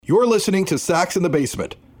You're listening to Sox in the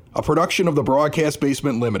Basement, a production of the Broadcast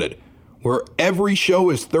Basement Limited, where every show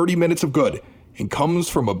is 30 minutes of good and comes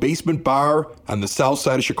from a basement bar on the south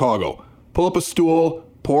side of Chicago. Pull up a stool,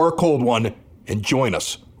 pour a cold one, and join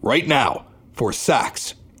us right now for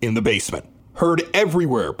Sox in the Basement. Heard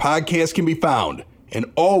everywhere podcasts can be found, and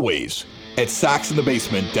always at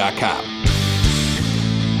soxinthebasement.com.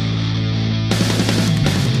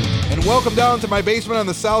 And welcome down to my basement on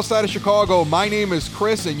the south side of Chicago. My name is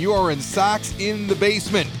Chris, and you are in Sox in the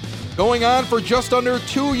Basement. Going on for just under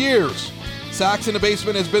 2 years, Sox in the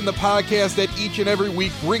Basement has been the podcast that each and every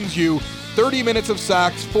week brings you 30 minutes of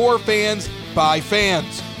Sox for fans by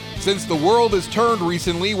fans. Since the world has turned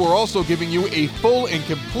recently, we're also giving you a full and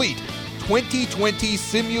complete 2020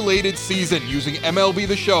 simulated season using MLB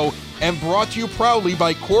The Show, and brought to you proudly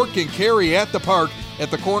by Cork and Carry at the Park at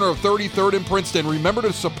the corner of 33rd and Princeton. Remember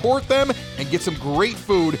to support them and get some great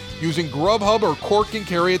food using Grubhub or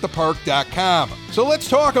corkandcarryatthepark.com. So let's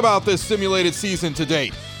talk about this simulated season to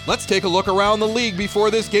date. Let's take a look around the league before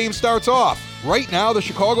this game starts off. Right now, the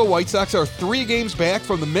Chicago White Sox are 3 games back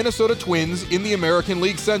from the Minnesota Twins in the American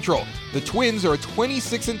League Central. The Twins are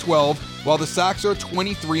 26-12, while the Sox are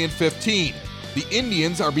 23-15. The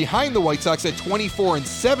Indians are behind the White Sox at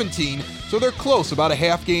 24-17, so they're close, about a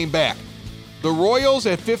half game back. The Royals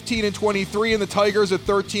at 15-23 and the Tigers at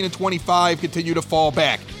 13-25 continue to fall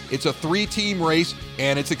back. It's a 3-team race,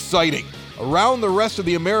 and it's exciting. Around the rest of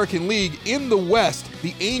the American League, in the West,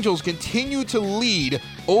 the Angels continue to lead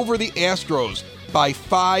over the Astros by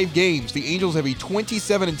 5 games. The Angels have a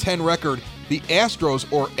 27-10 record. The Astros,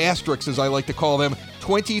 or Asterix as I like to call them,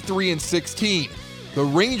 23-16. The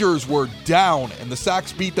Rangers were down, and the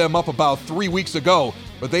Sox beat them up about 3 weeks ago,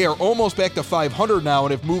 but they are almost back to 500 now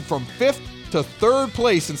and have moved from 5th to 3rd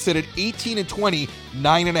place and sit at 18-20,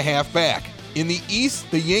 9.5 back. In the East,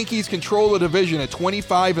 the Yankees control the division at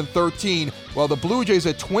 25-13, while the Blue Jays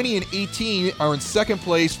at 20-18 are in 2nd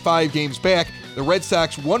place, 5 games back. The Red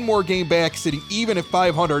Sox 1 more game back, sitting even at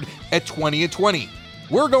 500 at 20-20.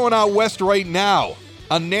 We're going out west right now.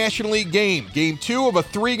 A National League game. Game 2 of a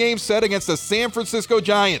 3-game set against the San Francisco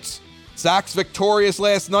Giants. Sox victorious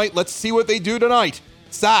last night. Let's see what they do tonight.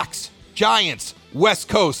 Sox, Giants, West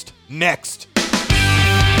Coast, next.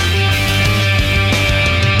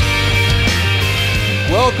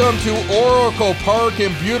 Welcome to Oracle Park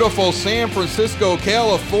in beautiful San Francisco,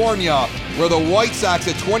 California, where the White Sox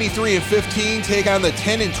at 23-15 take on the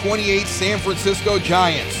 10-28 San Francisco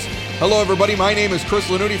Giants. Hello, everybody. My name is Chris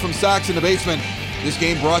Lanuti from Sox in the Basement. This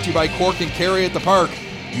game brought to you by Cork and Carry at the Park.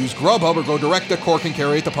 Use Grubhub or go direct to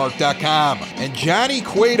corkandcarryatthepark.com. And Johnny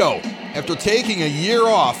Cueto, after taking a year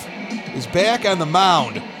off, is back on the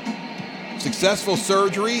mound. Successful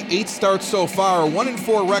surgery, 8 starts so far,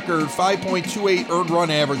 1-4 record, 5.28 earned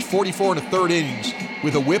run average, 44 1/3 innings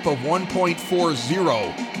with a whip of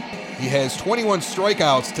 1.40. He has 21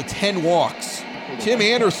 strikeouts to 10 walks. Tim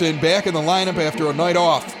Anderson back in the lineup after a night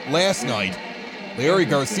off last night. Larry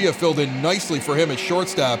Garcia filled in nicely for him at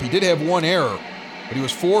shortstop. He did have 1 error, but he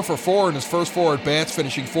was 4 for 4 in his first 4 at-bats,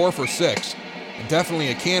 finishing 4 for 6, and definitely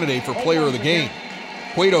a candidate for player of the game.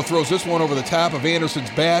 Cueto throws this one over the top of Anderson's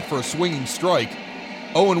bat for a swinging strike.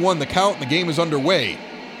 0-1 the count, and the game is underway.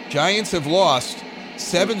 Giants have lost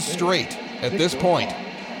 7 straight at this point,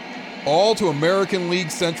 all to American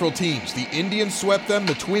League Central teams. The Indians swept them,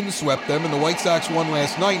 the Twins swept them, and the White Sox won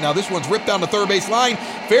last night. Now this one's ripped down the third base line.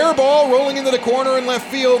 Fair ball rolling into the corner in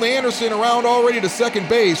left field. Anderson around already to second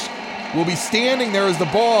base. Will be standing there as the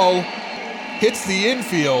ball hits the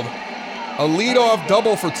infield. A leadoff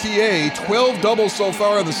double for TA, 12 doubles so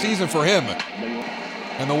far in the season for him.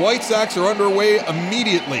 And the White Sox are underway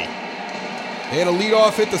immediately. They had a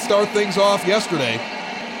leadoff hit to start things off yesterday.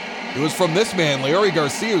 It was from this man, Larry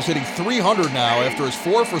Garcia, who's hitting 300 now after his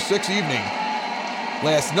 4 for 6 evening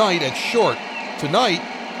last night at short. Tonight,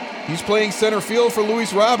 he's playing center field for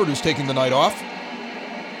Luis Robert, who's taking the night off.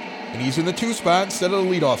 And he's in the 2 spot instead of the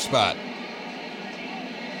leadoff spot.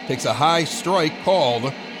 Takes a high strike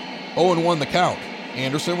called. 0-1 the count.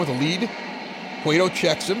 Anderson with a lead. Cueto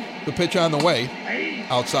checks him. The pitch on the way.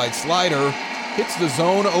 Outside slider. Hits the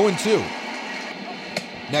zone. 0-2.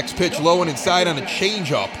 Next pitch low and inside on a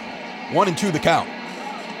changeup. 1-2 the count.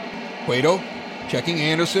 Cueto checking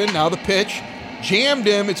Anderson. Now the pitch. Jammed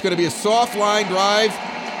him. It's going to be a soft line drive.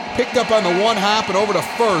 Picked up on the 1 hop and over to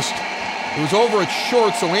first. It was over at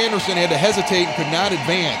short, so Anderson had to hesitate and could not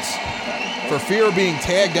advance for fear of being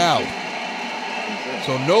tagged out.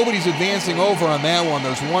 So nobody's advancing over on that one.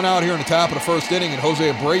 There's 1 out here in the top of the first inning, and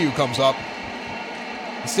Jose Abreu comes up.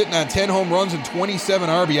 He's sitting on 10 home runs and 27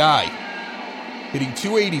 RBI, hitting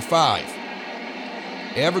 .285.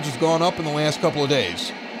 Average has gone up in the last couple of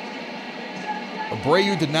days.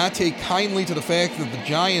 Abreu did not take kindly to the fact that the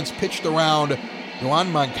Giants pitched around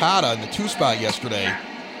Yoan Moncada in the 2 spot yesterday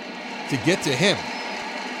to get to him.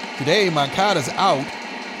 Today, Moncada's out.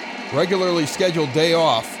 Regularly scheduled day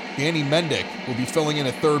off. Danny Mendick will be filling in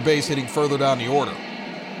at third base, hitting further down the order.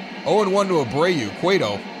 0-1 to Abreu.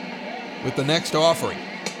 Cueto with the next offering.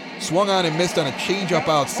 Swung on and missed on a changeup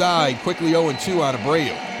outside. Quickly 0-2 on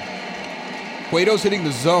Abreu. Cueto's hitting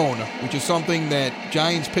the zone, which is something that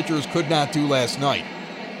Giants pitchers could not do last night.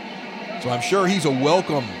 So I'm sure he's a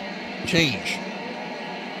welcome change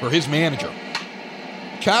for his manager.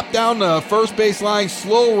 Chopped down the first base line,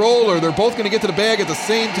 slow roller. They're both going to get to the bag at the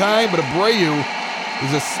same time, but Abreu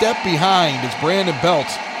is a step behind as Brandon Belt,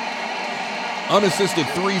 unassisted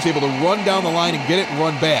threes, able to run down the line and get it and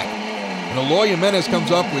run back. And Eloy Jimenez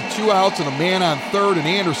comes up with 2 outs and a man on third, and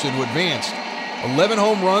Anderson, who advanced 11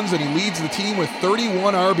 home runs, and he leads the team with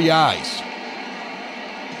 31 RBIs.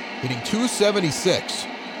 Hitting .276.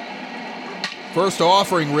 First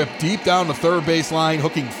offering ripped deep down the third base line,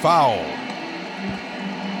 hooking foul.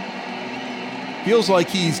 Feels like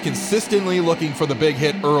he's consistently looking for the big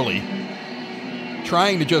hit early,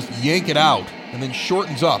 trying to just yank it out, and then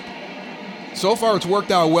shortens up. So far, it's worked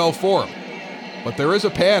out well for him, but there is a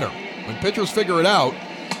pattern. When pitchers figure it out,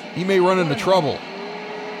 he may run into trouble.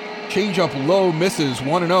 Changeup low misses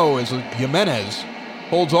 1-0 as Jimenez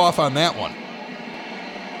holds off on that one.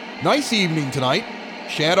 Nice evening tonight.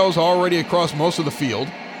 Shadows already across most of the field.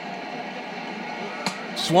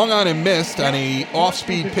 Swung on and missed on a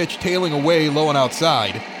off-speed pitch tailing away low and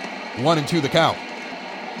outside. 1-2 the count.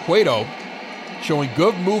 Cueto showing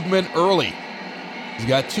good movement early. He's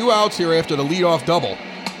got 2 outs here after the leadoff double.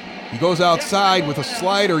 He goes outside with a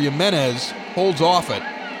slider. Jimenez holds off it.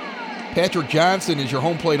 Patrick Johnson is your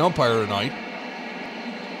home plate umpire tonight.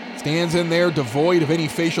 Stands in there devoid of any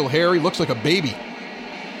facial hair. He looks like a baby.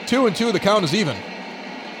 2-2, the count is even.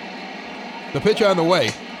 The pitch on the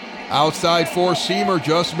way. Outside four-seamer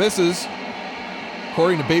just misses.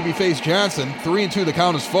 According to babyface Johnson, 3-2, the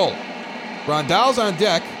count is full. Grandal's on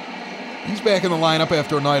deck. He's back in the lineup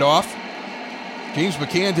after a night off. James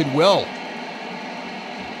McCann did well.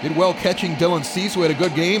 Did well catching Dylan Cease, who had a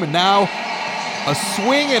good game, and now a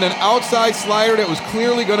swing and an outside slider that was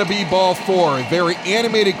clearly going to be ball 4. A very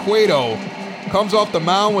animated Cueto comes off the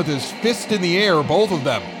mound with his fist in the air, both of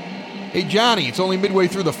them. Hey, Johnny, it's only midway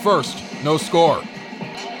through the first. No score.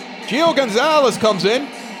 Gio Gonzalez comes in.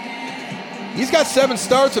 He's got 7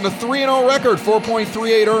 starts and a 3-0 record,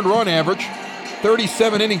 4.38 earned run average.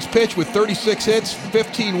 37 innings pitched with 36 hits,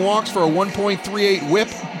 15 walks for a 1.38 whip,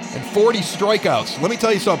 and 40 strikeouts. Let me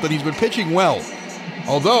tell you something, he's been pitching well.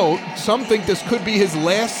 Although, some think this could be his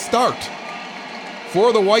last start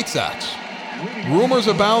for the White Sox. Rumors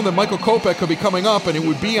abound that Michael Kopech could be coming up, and it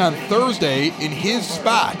would be on Thursday in his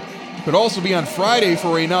spot. Could also be on Friday for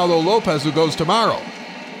Reynaldo Lopez, who goes tomorrow.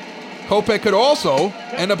 Kopech could also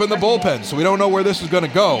end up in the bullpen, so we don't know where this is going to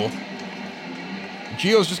go.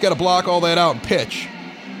 Gio's just got to block all that out and pitch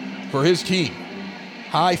for his team.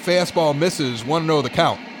 High fastball misses, 1-0 the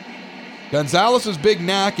count. Gonzalez's big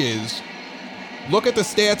knock is, look at the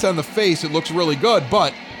stats on the face, it looks really good,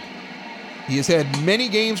 but he has had many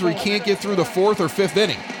games where he can't get through the 4th or 5th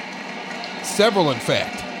inning. Several, in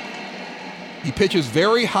fact. He pitches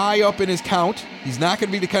very high up in his count. He's not going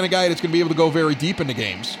to be the kind of guy that's going to be able to go very deep into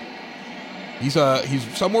games. He's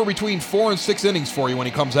somewhere between 4 and 6 innings for you when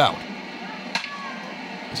he comes out.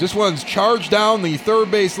 As this one's charged down the third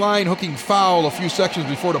base line, hooking foul a few sections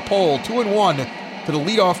before the pole. 2-1 to the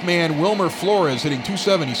leadoff man, Wilmer Flores, hitting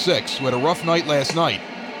 .276, who had a rough night last night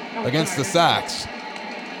against the Sox.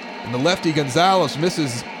 And the lefty Gonzalez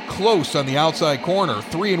misses close on the outside corner.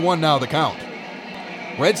 3-1 now the count.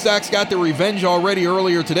 Red Sox got their revenge already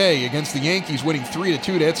earlier today against the Yankees, winning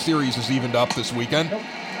 3-2. That series is evened up this weekend.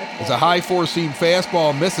 As a high four-seam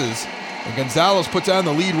fastball misses, and Gonzalez puts on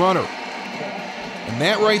the lead runner. And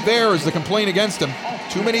that right there is the complaint against him.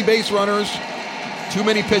 Too many base runners, too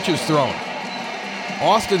many pitches thrown.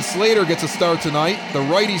 Austin Slater gets a start tonight. The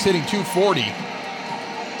righty's hitting .240.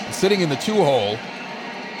 Sitting in the 2-hole.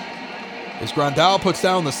 As Grandal puts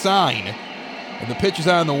down the sign, and the pitch is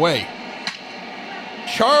on the way.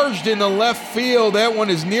 Charged in the left field. That one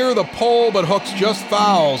is near the pole, but hooks just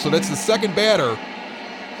foul. So that's the second batter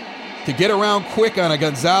to get around quick on a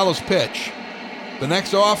Gonzalez pitch. The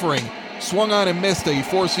next offering, swung on and missed a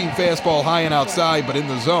four-seam fastball high and outside, but in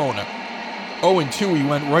the zone. 0-2, he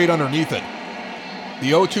went right underneath it.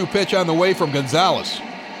 The 0-2 pitch on the way from Gonzalez.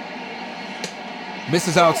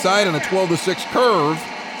 Misses outside on a 12-6 curve.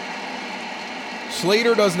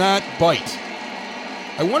 Slater does not bite.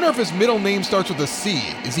 I wonder if his middle name starts with a C.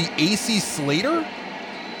 Is he AC Slater?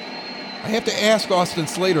 I have to ask Austin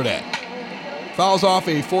Slater that. Fouls off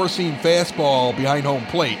a four-seam fastball behind home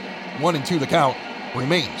plate. 1-2 the count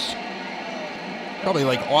remains. Probably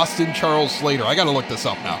like Austin Charles Slater. I got to look this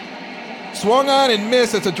up now. Swung on and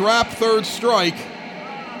missed. It's a drop third strike.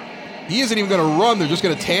 He isn't even going to run. They're just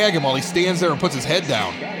going to tag him while he stands there and puts his head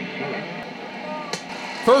down.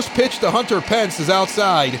 First pitch to Hunter Pence is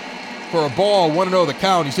outside for a ball. 1-0 the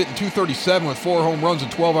count. He's hitting .237 with 4 home runs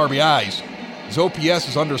and 12 RBIs. His OPS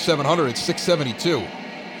is under 700 at .672.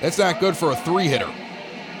 That's not good for a 3-hitter.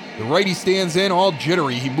 The righty stands in, all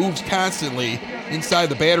jittery. He moves constantly inside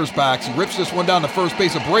the batter's box. He rips this one down to first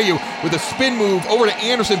base. Abreu with a spin move over to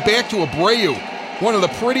Anderson, back to Abreu. One of the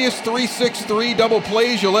prettiest 3-6-3 double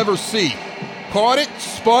plays you'll ever see. Caught it,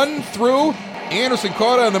 spun, threw. Anderson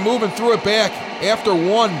caught it on the move and threw it back after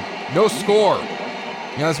 1. No score.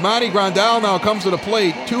 Yasmani Grandal now comes to the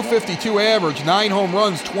plate. .252 average, 9 home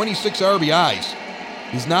runs, 26 RBIs.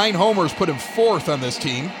 His 9 homers put him 4th on this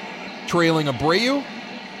team, trailing Abreu,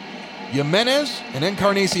 Jimenez, and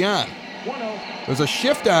Encarnacion. There's a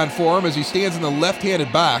shift on for him as he stands in the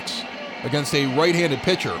left-handed box against a right-handed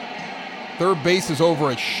pitcher. Third base is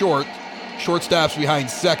over at short. Shortstop's behind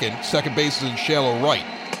second. Second base is in shallow right.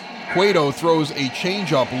 Cueto throws a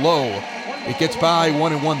changeup low. It gets by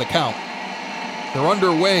 1-1 the count. They're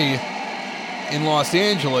underway in Los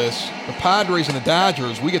Angeles. The Padres and the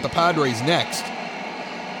Dodgers. We get the Padres next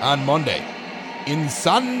on Monday in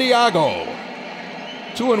San Diego.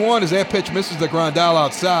 2-1 as that pitch misses the Grandal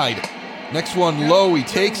outside. Next one low, he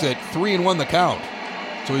takes it. 3-1 the count.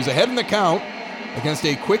 So he's ahead in the count against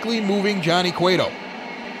a quickly moving Johnny Cueto.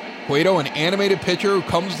 Cueto, an animated pitcher who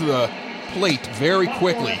comes to the plate very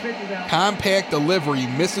quickly. Compact delivery,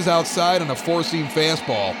 misses outside on a four-seam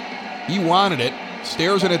fastball. He wanted it,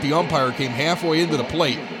 stares in at the umpire, came halfway into the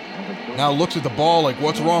plate. Now looks at the ball like,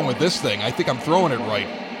 what's wrong with this thing? I think I'm throwing it right.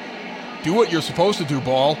 Do what you're supposed to do,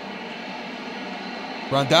 ball.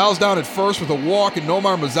 Grandal's down at first with a walk, and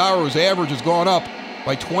Nomar Mazzaro's average has gone up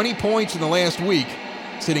by 20 points in the last week,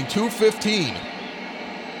 sitting .215.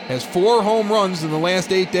 Has 4 home runs in the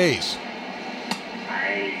last 8 days.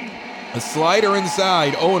 A slider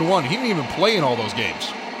inside, 0-1. He didn't even play in all those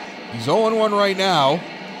games. He's 0-1 right now,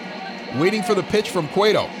 waiting for the pitch from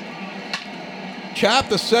Cueto. Chop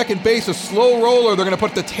to second base, a slow roller. They're going to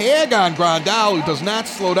put the tag on Grandal, who does not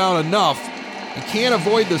slow down enough. He can't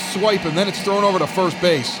avoid the swipe, and then it's thrown over to first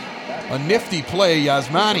base. A nifty play.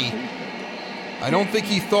 Yasmani, I don't think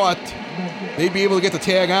he thought they'd be able to get the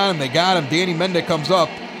tag on him. They got him. Danny Mendick comes up,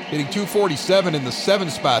 hitting .247 in the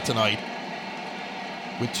 7th spot tonight.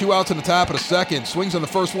 With 2 outs in the top of the second. Swings on the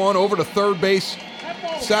first one, over to third base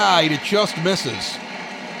side. It just misses.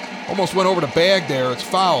 Almost went over the bag there. It's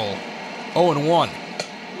foul. 0-1.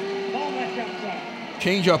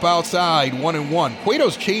 Changeup outside, 1-1.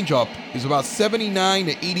 Cueto's changeup is about 79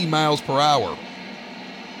 to 80 miles per hour.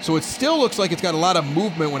 So it still looks like it's got a lot of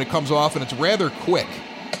movement when it comes off, and it's rather quick.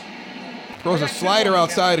 Throws a slider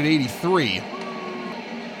outside at 83.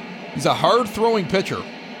 He's a hard-throwing pitcher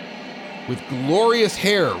with glorious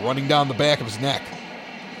hair running down the back of his neck.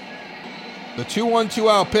 The 2-1,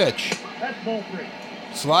 2-out pitch.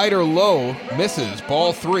 Slider low, misses,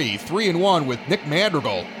 ball 3. 3-1 with Nick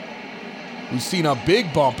Madrigal, who's seen a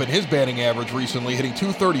big bump in his batting average recently, hitting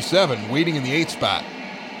 .237, waiting in the 8th spot.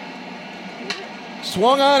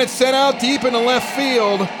 Swung on, it's sent out deep into left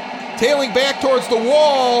field, tailing back towards the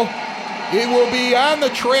wall. It will be on the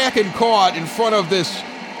track and caught in front of this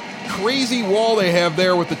crazy wall they have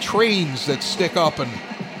there with the trains that stick up and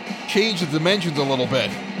change the dimensions a little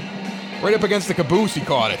bit. Right up against the caboose, he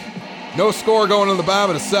caught it. No score going to the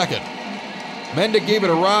bottom of the second. Mendick gave it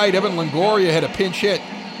a ride. Evan Longoria had a pinch hit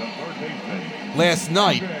last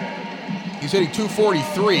night. He's hitting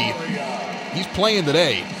 .243. He's playing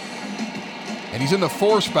today. And he's in the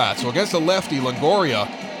 4 spot. So against the lefty, Longoria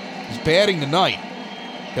is batting tonight.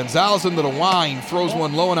 Gonzalez into the line, throws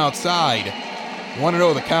one low and outside.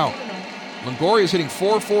 1-0 the count. Longoria's hitting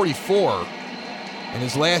 .444 in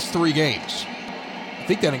his last 3 games. I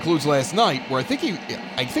think that includes last night, where I think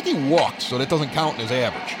he walked, so that doesn't count in his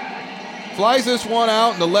average. Flies this one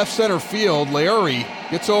out in the left center field. Lauri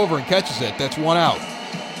gets over and catches it. That's 1 out.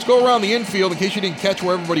 Let's go around the infield in case you didn't catch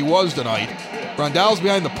where everybody was tonight. Grandal's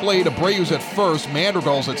behind the plate. Abreu's at first.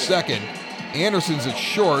 Madrigal's at second. Anderson's at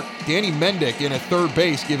short. Danny Mendick in at third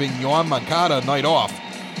base, giving Yoan Moncada a night off.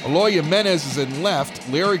 Eloy Jimenez is in left.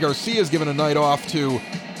 Larry Garcia's given a night off to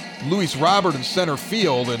Luis Robert in center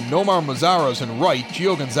field, and Nomar Mazzaro's in right.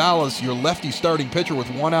 Gio Gonzalez, your lefty starting pitcher, with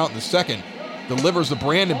 1 out in the second, delivers to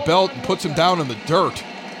Brandon Belt and puts him down in the dirt.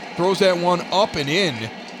 Throws that one up and in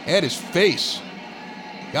at his face.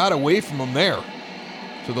 Got away from him there.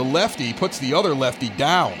 So the lefty puts the other lefty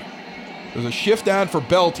down. There's a shift on for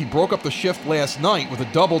Belt. He broke up the shift last night with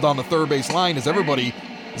a double down the third base line as everybody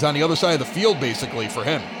is on the other side of the field basically for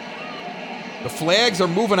him. The flags are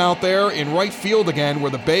moving out there in right field again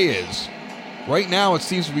where the bay is. Right now it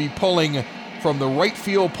seems to be pulling from the right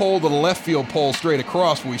field pole to the left field pole straight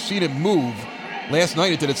across. We've seen it move. Last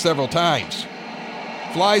night it did it several times.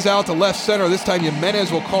 Flies out to left center. This time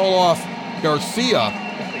Jimenez will call off Garcia.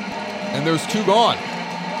 And there's 2 gone.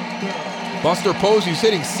 Buster Posey's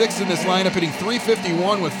hitting 6th in this lineup, hitting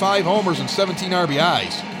 .351 with 5 homers and 17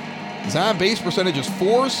 RBIs. His on-base percentage is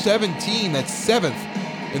 .417. That's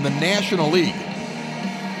 7th in the National League.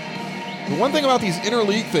 The one thing about these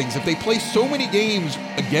interleague things, if they play so many games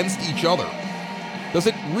against each other, does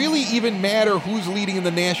it really even matter who's leading in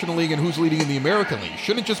the National League and who's leading in the American League?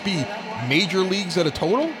 Shouldn't it just be major leagues at a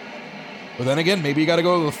total? But then again, maybe you got to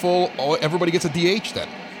go to the full, everybody gets a DH then.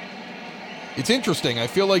 It's interesting. I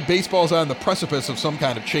feel like baseball's on the precipice of some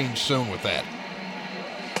kind of change soon with that.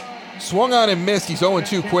 Swung on and missed. He's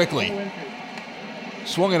 0-2 quickly.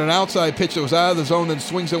 Swung at an outside pitch that was out of the zone, then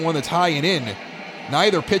swings at one that's high and in.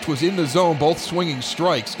 Neither pitch was in the zone, both swinging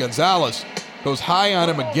strikes. Gonzalez goes high on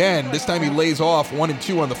him again. This time he lays off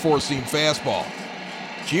 1-2 on the four-seam fastball.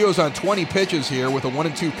 Gio's on 20 pitches here with a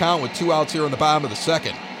 1-2 count with 2 outs here in the bottom of the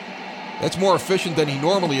second. That's more efficient than he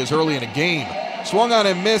normally is early in a game. Swung on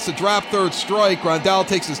and missed, a drop third strike. Grandal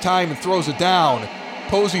takes his time and throws it down.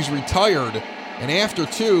 Posey's retired, and after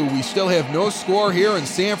 2, we still have no score here in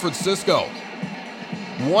San Francisco.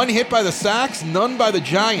 1 hit by the Sox, none by the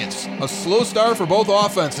Giants. A slow start for both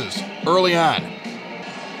offenses early on.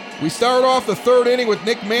 We start off the 3rd inning with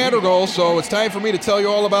Nick Madrigal, so it's time for me to tell you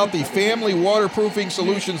all about the Family Waterproofing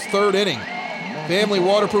Solutions 3rd inning. Family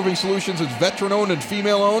Waterproofing Solutions is veteran-owned and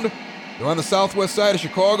female-owned. They're on the southwest side of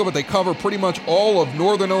Chicago, but they cover pretty much all of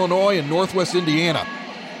northern Illinois and northwest Indiana.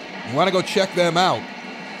 You want to go check them out.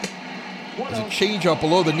 There's a changeup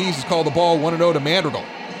below the knees. It's called the ball 1-0 to Madrigal.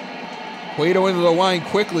 Cueto into the line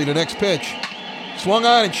quickly to next pitch. Swung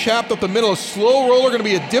on and chopped up the middle. A slow roller, going to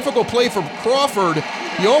be a difficult play for Crawford.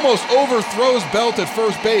 He almost overthrows Belt at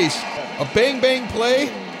first base. A bang-bang play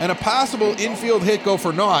and a possible infield hit go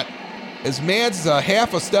for naught as Mads is a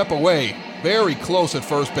half a step away. Very close at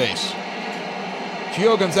first base.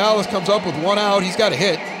 Gio Gonzalez comes up with 1 out. He's got a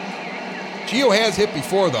hit. Gio has hit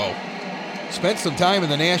before, though. Spent some time in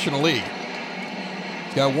the National League.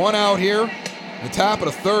 He's got 1 out here. The top of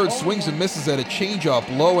the 3rd, swings and misses at a changeup,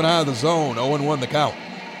 low and out of the zone, 0-1 the count.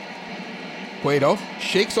 Cueto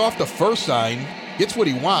shakes off the first sign, gets what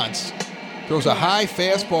he wants, throws a high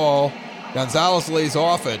fastball. Gonzalez lays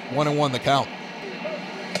off it, 1-1 the count.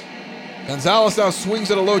 Gonzalez now swings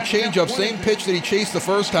at a low changeup, same pitch that he chased the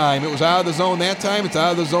first time. It was out of the zone that time, it's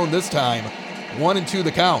out of the zone this time. 1-2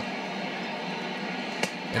 the count.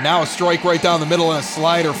 And now a strike right down the middle and a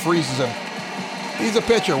slider freezes him. He's a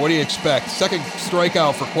pitcher. What do you expect? Second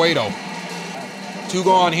strikeout for Cueto. 2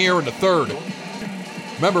 gone here in the 3rd.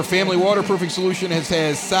 Remember, Family Waterproofing Solution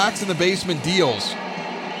has Sox in the Basement deals.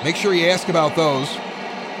 Make sure you ask about those.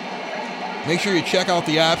 Make sure you check out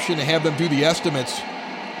the option and have them do the estimates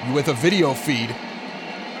with a video feed.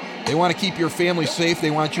 They want to keep your family safe.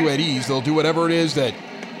 They want you at ease. They'll do whatever it is that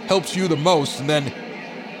helps you the most. And then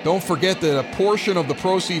don't forget that a portion of the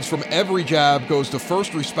proceeds from every job goes to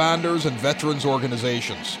first responders and veterans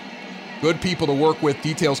organizations. Good people to work with.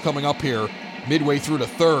 Details coming up here midway through the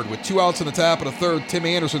 3rd. With 2 outs in the top of the 3rd, Tim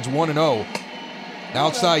Anderson's 1-0. An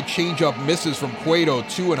outside changeup misses from Cueto,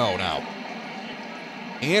 2-0 now.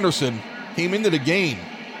 Anderson came into the game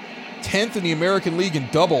 10th in the American League in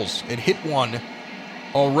doubles and hit 1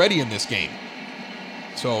 already in this game.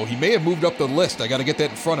 So he may have moved up the list. I got to get that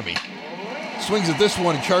in front of me. Swings at this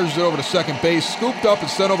one and charges it over to second base. Scooped up and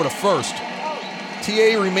sent over to first.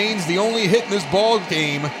 TA remains the only hit in this ball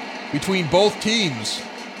game between both teams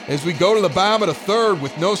as we go to the bottom of the 3rd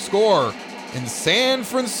with no score in San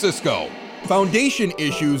Francisco. Foundation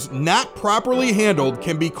issues not properly handled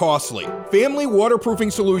can be costly. Family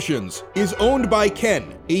Waterproofing Solutions is owned by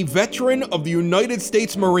Ken, a veteran of the United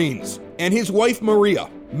States Marines, and his wife Maria,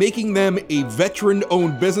 making them a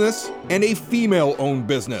veteran-owned business and a female-owned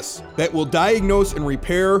business that will diagnose and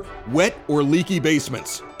repair wet or leaky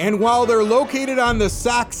basements. And while they're located on the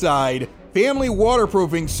Sox side, Family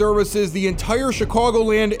Waterproofing services the entire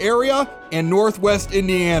Chicagoland area and Northwest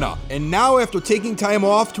Indiana. And now, after taking time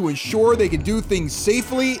off to ensure they can do things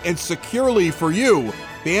safely and securely for you,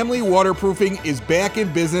 Family Waterproofing is back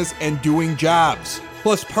in business and doing jobs.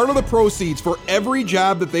 Plus, part of the proceeds for every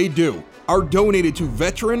job that they do are donated to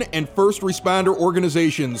veteran and first responder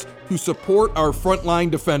organizations to support our frontline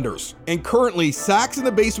defenders. And currently, Sox in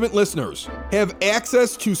the Basement listeners have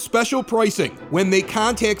access to special pricing when they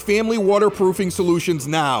contact Family Waterproofing Solutions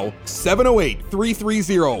now,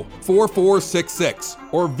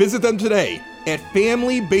 708-330-4466, or visit them today at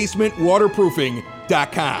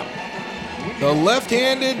FamilyBasementWaterproofing.com. The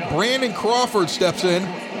left-handed Brandon Crawford steps in,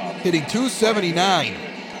 hitting .279.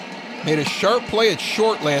 Made a sharp play at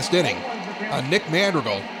short last inning on Nick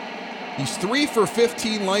Madrigal. He's 3 for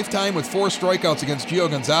 15 lifetime with 4 strikeouts against Gio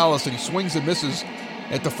Gonzalez, and he swings and misses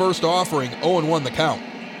at the first offering, 0-1 the count.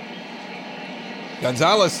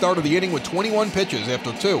 Gonzalez started the inning with 21 pitches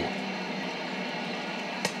after 2.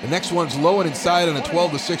 The next one's low and inside on a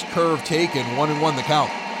 12-6 curve taken, 1-1 the count.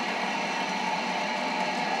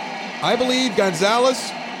 I believe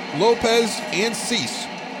Gonzalez, Lopez, and Cease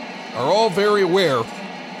are all very aware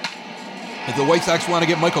that the White Sox want to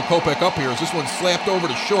get Michael Kopech up here. As this one's slapped over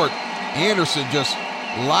to short, Anderson just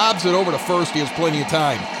lobs it over to first. He has plenty of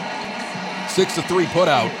time. 6-3 put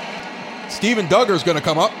out. Steven Duggar's going to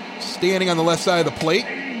come up, standing on the left side of the plate.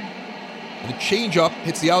 The changeup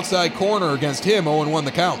hits the outside corner against him, 0-1 the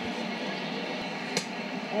count.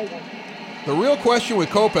 The real question with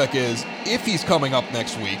Kopech is if he's coming up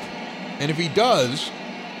next week, and if he does,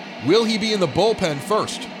 will he be in the bullpen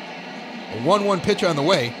first? A 1-1 pitch on the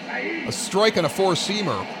way, a strike on a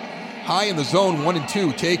four-seamer, high in the zone,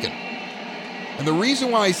 1-2 taken. And the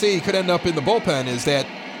reason why I say he could end up in the bullpen is that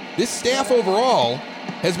this staff overall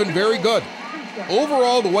has been very good.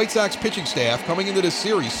 Overall, the White Sox pitching staff coming into this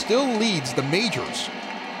series still leads the majors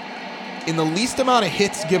in the least amount of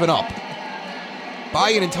hits given up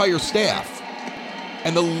by an entire staff,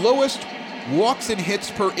 and the lowest walks and hits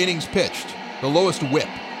per innings pitched, the lowest whip.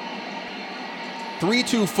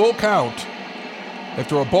 3-2 full count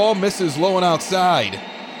after a ball misses low and outside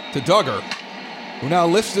to Duggar, who now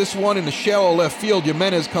lifts this one into shallow left field.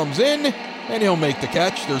 Jimenez comes in, and he'll make the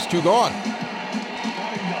catch. There's 2 gone.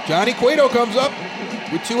 Johnny Cueto comes up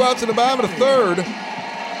with 2 outs in the bottom of the third.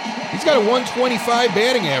 He's got a 125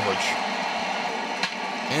 batting average.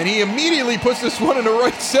 And he immediately puts this one into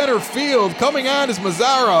right center field. Coming on is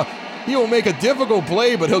Mazara. He will make a difficult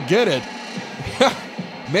play, but he'll get it.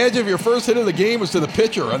 Imagine if your first hit of the game was to the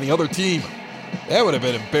pitcher on the other team. That would have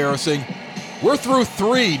been embarrassing. We're through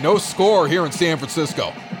 3, no score here in San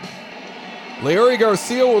Francisco. Leury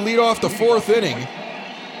Garcia will lead off the 4th inning.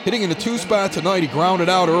 Hitting in the 2 spot tonight, he grounded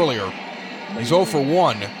out earlier. He's 0 for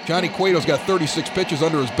 1. Johnny Cueto's got 36 pitches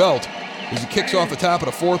under his belt as he kicks off the top of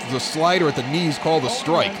the 4th with a slider at the knees called a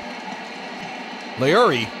strike.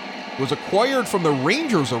 Leury was acquired from the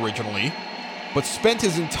Rangers originally, but spent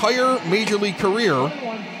his entire Major League career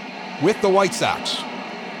with the White Sox.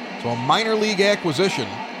 So a minor league acquisition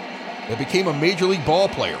that became a Major League ball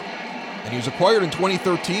player. And he was acquired in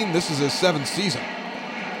 2013. This is his 7th season.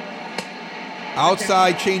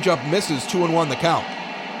 Outside changeup misses, 2-1 the count.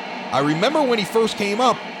 I remember when he first came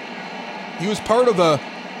up, he was part of the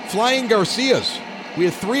Flying Garcias. We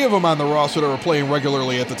had 3 of them on the roster that were playing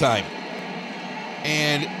regularly at the time.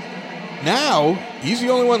 And now, he's the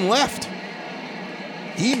only one left.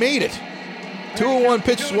 He made it. 2-1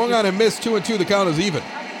 pitch swung on and missed, 2-2 the count is even.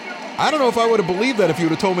 I don't know if I would have believed that if you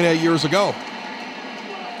would have told me that years ago.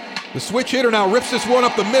 The switch hitter now rips this one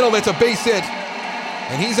up the middle. That's a base hit.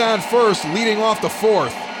 And he's on first, leading off the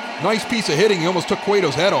 4th. Nice piece of hitting. He almost took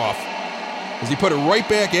Cueto's head off as he put it right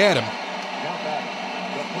back at him.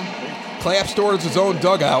 Claps towards his own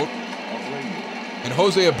dugout. And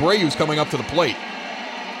Jose Abreu's coming up to the plate.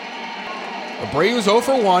 Abreu's 0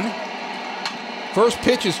 for 1. First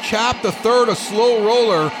pitch is chopped to third, a slow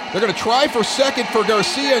roller. They're going to try for second for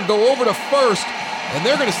Garcia and go over to first. And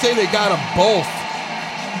they're going to say they got them both.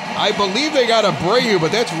 I believe they got Abreu,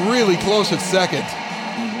 but that's really close at second.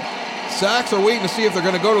 Sox are waiting to see if they're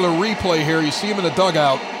going to go to the replay here. You see him in the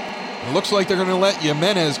dugout. It looks like they're going to let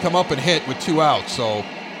Jimenez come up and hit with 2 outs. So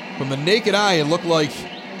from the naked eye, it looked like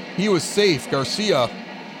he was safe, Garcia.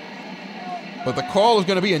 But the call is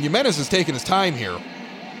going to be, and Jimenez is taking his time here.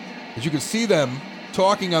 As you can see them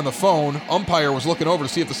talking on the phone, umpire was looking over to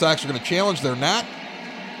see if the Sox are going to challenge. They're not.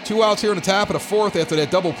 2 outs here in the top of the 4th after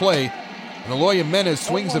that double play. And Eloy Jimenez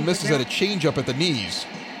swings and misses at a changeup at the knees.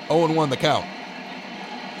 0-1 the count.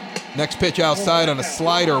 Next pitch outside on a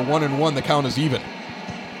slider, 1-1 the count is even.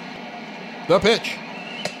 The pitch.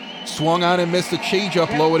 Swung on and missed a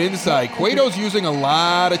changeup low and inside. Cueto's using a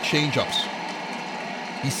lot of changeups.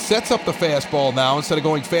 He sets up the fastball now instead of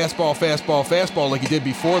going fastball, fastball, fastball like he did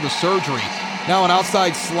before the surgery. Now an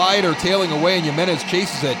outside slider tailing away and Jimenez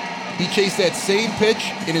chases it. He chased that same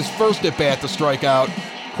pitch in his first at-bat to strike out.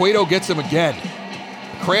 Cueto gets him again.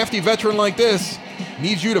 crafty veteran like this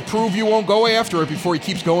needs you to prove you won't go after it before he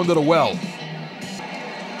keeps going to the well.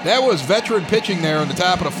 That was veteran pitching there in the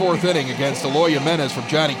top of the fourth inning against Eloy Jimenez from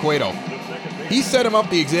Johnny Cueto. He set him up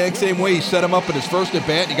the exact same way he set him up in his first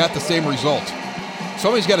at-bat, and he got the same result.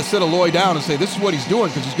 Somebody's got to sit Eloy down and say, this is what he's doing,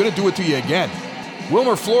 because he's going to do it to you again.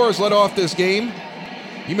 Wilmer Flores led off this game.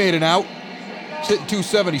 He made an out, sitting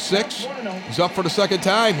 276. He's up for the second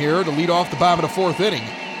time here to lead off the bottom of the fourth inning.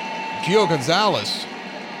 Gio Gonzalez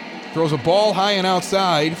throws a ball high and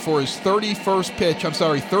outside for his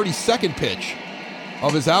 32nd pitch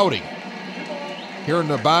of his outing here in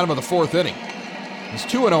the bottom of the fourth inning. He's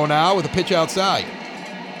 2-0 now with a pitch outside.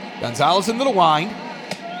 Gonzalez into the wind.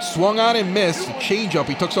 Swung on and missed. A changeup.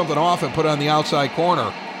 He took something off and put it on the outside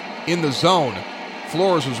corner in the zone.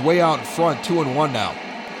 Flores was way out in front, 2-1 now.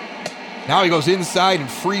 Now he goes inside and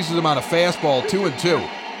freezes him on a fastball, 2-2.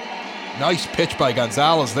 Nice pitch by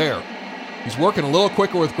Gonzalez there. He's working a little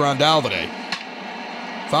quicker with Grandal today.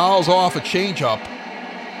 Fouls off a changeup.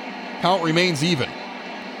 Count remains even.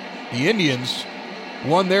 The Indians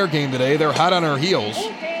won their game today. They're hot on their heels,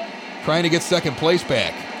 trying to get second place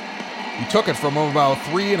back. We took it from them about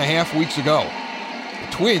 3.5 weeks ago.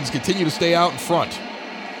 The Twins continue to stay out in front.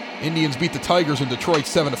 Indians beat the Tigers in Detroit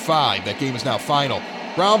 7-5. That game is now final.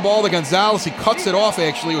 Ground ball to Gonzalez. He cuts it off,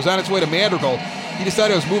 actually. It was on its way to Madrigal. He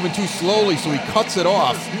decided it was moving too slowly, so he cuts it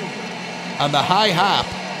off on the high hop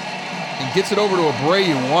and gets it over to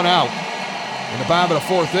Abreu, 1 out in the bottom of the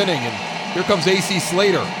fourth inning. And here comes A.C.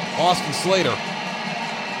 Slater, Austin Slater.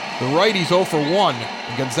 The righty's 0 for 1,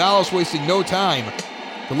 and Gonzalez, wasting no time,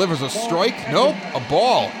 delivers a strike. Nope, a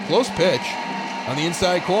ball. Close pitch on the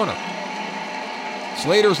inside corner.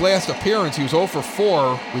 Slater's last appearance, he was 0 for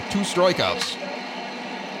 4 with 2 strikeouts.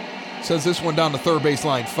 Sends this one down the third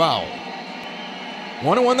baseline foul.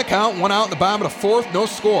 1-1 the count, 1 out in the bottom of the fourth, no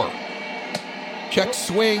score. Check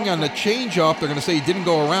swing on the changeup. They're going to say he didn't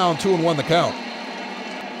go around, 2-1 the count.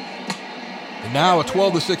 And now a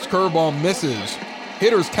 12-6 curveball misses.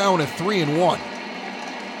 Hitters count at 3-1.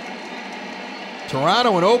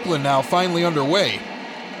 Toronto and Oakland now finally underway.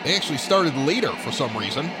 They actually started later for some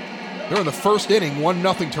reason. They're in the first inning,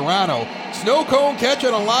 1-0 Toronto. Snow cone catch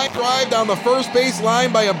on a line drive down the first base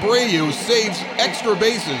line by Abreu. Saves extra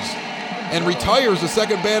bases and retires the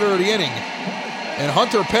second batter of the inning. And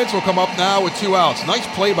Hunter Pence will come up now with 2 outs. Nice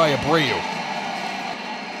play by Abreu.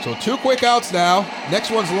 So 2 quick outs now.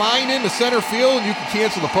 Next one's lined into center field, and you can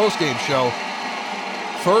cancel the postgame show.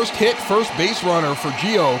 First hit, first base runner for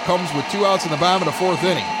Gio comes with 2 outs in the bottom of the fourth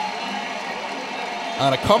inning.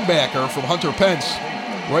 On a comebacker from Hunter Pence,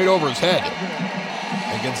 right over his head.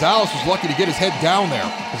 And Gonzalez was lucky to get his head down there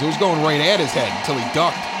because it was going right at his head until he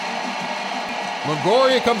ducked.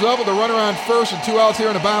 Longoria comes up with a runner on first and 2 outs here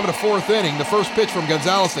in the bottom of the fourth inning. The first pitch from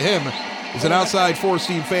Gonzalez to him is an outside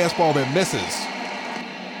four-seam fastball that misses.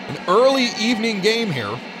 An early evening game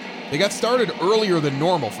here. They got started earlier than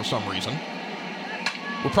normal for some reason.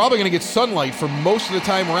 We're probably going to get sunlight for most of the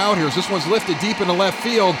time we're out here as this one's lifted deep into left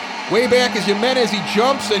field. Way back is Jimenez. He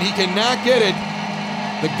jumps and he cannot get it.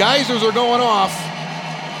 The geysers are going off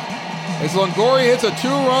as Longoria hits a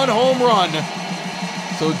 2-run home run.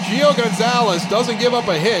 So Gio Gonzalez doesn't give up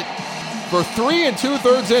a hit for 3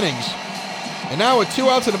 2/3 innings. And now with 2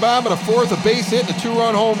 outs in the bottom of the fourth, a base hit and a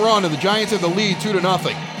 2-run home run, and the Giants have the lead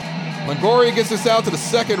 2-0. Longoria gets this out to the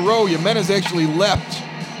second row. Jimenez actually leapt,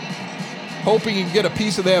 hoping he can get a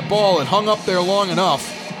piece of that ball, and hung up there long enough.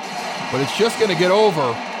 But it's just going to get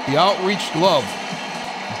over the outreached glove.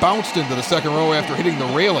 Bounced into the second row after hitting the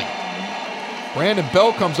railing. Brandon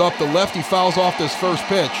Belt comes up. The lefty fouls off this first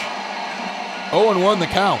pitch. 0-1 the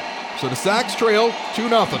count. So the Sox trail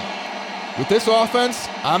 2-0. With this offense,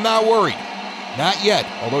 I'm not worried. Not yet,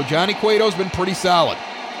 although Johnny Cueto's been pretty solid.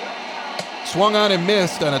 Swung on and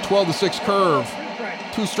missed on a 12-6 curve.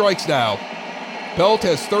 2 strikes now. Belt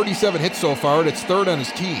has 37 hits so far, and it's third on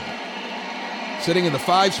his team. Sitting in the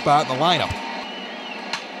 5 spot in the lineup.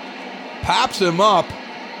 Pops him up.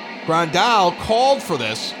 Grandal called for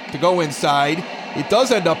this to go inside. It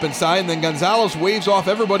does end up inside, and then Gonzalez waves off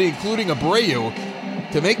everybody, including Abreu,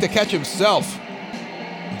 to make the catch himself.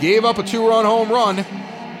 He gave up a 2-run home run,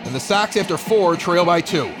 and the Sox, after 4, trail by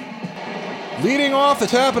 2. Leading off the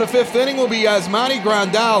top of the 5th inning will be Yasmani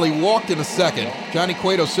Grandal. He walked in the second. Johnny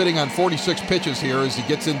Cueto sitting on 46 pitches here as he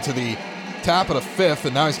gets into the top of the 5th,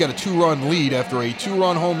 and now he's got a 2-run lead after a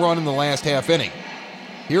 2-run home run in the last half inning.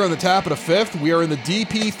 Here on the top of the 5th, we are in the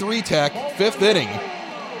DP3 Tech 5th inning.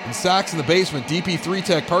 And Sox in the basement, DP3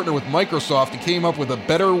 Tech partnered with Microsoft and came up with a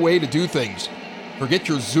better way to do things. Forget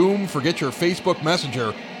your Zoom, forget your Facebook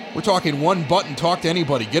Messenger. We're talking one button, talk to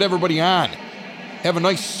anybody, get everybody on. have a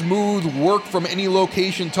nice smooth work from any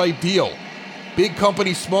location type deal. Big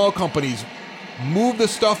companies, small companies, move the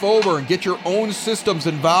stuff over and get your own systems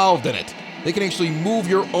involved in it. They can actually move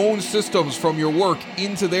your own systems from your work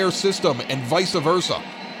into their system and vice versa.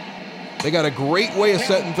 They got a great way of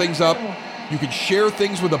setting things up. You can share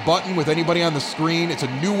things with a button with anybody on the screen. It's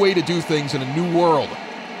a new way to do things in a new world.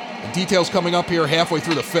 The details coming up here halfway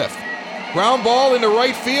through the fifth. Ground ball into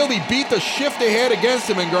right field. He beat the shift they had against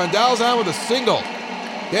him, and Grandal's on with a single.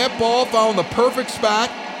 That ball found the perfect spot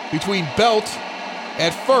between Belt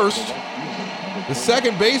at first. The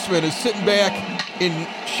second baseman is sitting back in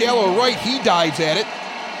shallow right. He dives at it,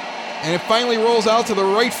 and it finally rolls out to the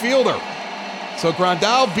right fielder. So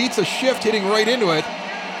Grandal beats a shift hitting right into it.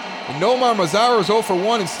 And Nomar Mazara is 0 for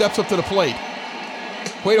 1 and steps up to the plate.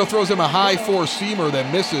 Cueto throws him a high four-seamer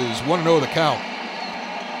that misses. 1-0 the count.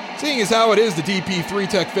 Seeing as how it is the DP3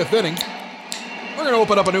 Tech fifth inning, we're going to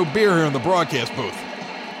open up a new beer here in the broadcast booth.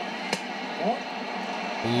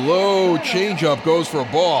 Low changeup goes for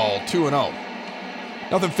a ball, 2-0.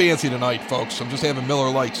 Nothing fancy tonight, folks. I'm just having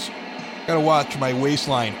Miller Lights. Got to watch my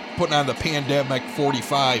waistline, putting on the Pandemic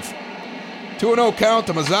 45. 2-0 count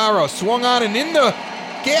to Mazara. Swung on and in the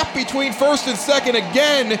gap between first and second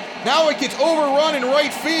again. Now it gets overrun in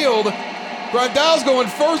right field. Grandal's going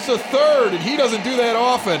first to third, and he doesn't do that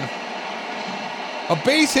often. A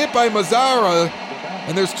base hit by Mazara,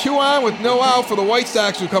 and there's 2 on with no out for the White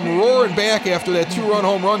Sox, who come roaring back after that 2-run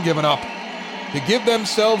home run given up to give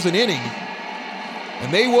themselves an inning,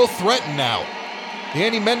 and they will threaten now.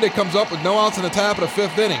 Danny Mendick comes up with no outs in the top of the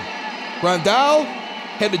fifth inning. Grandal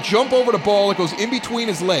had to jump over the ball. It goes in between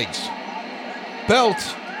his legs. Belt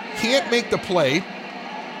can't make the play.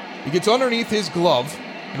 He gets underneath his glove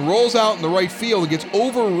and rolls out in the right field and gets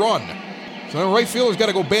overrun. So the right fielder's got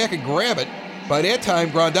to go back and grab it. By that time,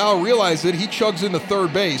 Grandal realized it. He chugs into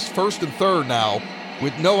third base, first and third now,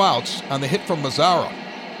 with no outs on the hit from Mazara.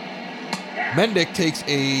 Mendick takes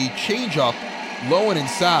a changeup low and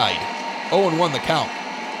inside. 0-1 the count.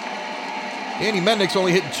 Danny Mendick's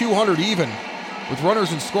only hitting 200 even with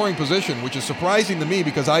runners in scoring position, which is surprising to me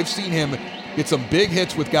because I've seen him get some big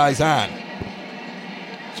hits with guys on.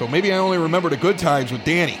 So maybe I only remember the good times with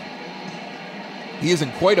Danny. He is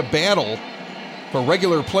in quite a battle for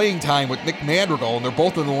regular playing time with Nick Madrigal, and they're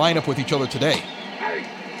both in the lineup with each other today.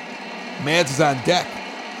 Mads is on deck.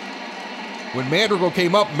 When Madrigal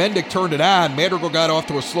came up, Mendick turned it on. Madrigal got off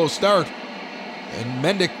to a slow start, and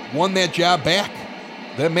Mendick won that job back.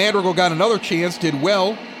 Then Madrigal got another chance, did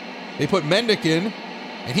well. They put Mendick in,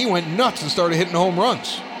 and he went nuts and started hitting home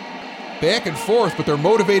runs. Back and forth, but they're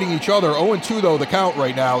motivating each other. 0-2, though, the count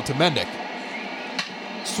right now to Mendick.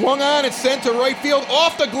 Swung on and sent to right field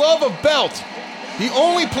off the glove of Belt. The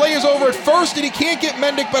only play is over at first, and he can't get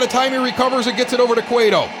Mendick by the time he recovers and gets it over to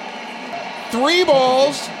Cueto. 3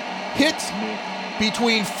 balls hit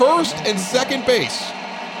between first and second base.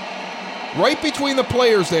 Right between the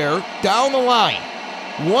players there, down the line.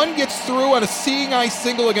 One gets through on a seeing eye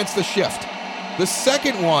single against the shift. The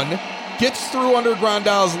second one gets through under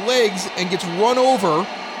Grandal's legs and gets run over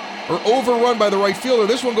or overrun by the right fielder.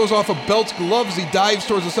 This one goes off of Belt's gloves. He dives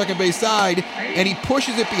towards the second base side, and he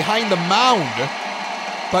pushes it behind the mound.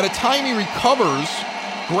 By the time he recovers,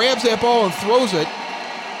 grabs that ball and throws it,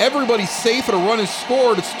 everybody's safe and a run is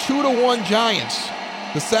scored. It's 2-1 Giants.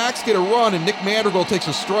 The Sox get a run, and Nick Madrigal takes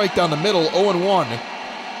a strike down the middle, 0-1,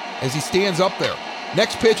 as he stands up there.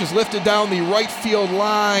 Next pitch is lifted down the right field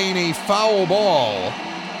line, a foul ball.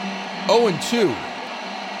 0-2.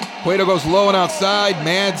 Cueto goes low and outside.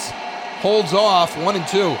 Mads holds off,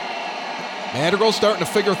 1-2. Madrigal's starting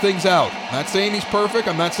to figure things out. Not saying he's perfect.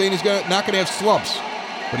 I'm not saying he's not going to have slumps,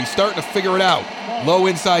 but he's starting to figure it out. Low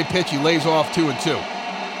inside pitch. He lays off 2-2.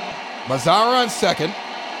 Mazara on second.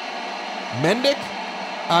 Mendick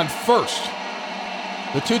on first.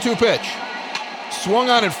 The 2-2 pitch. Swung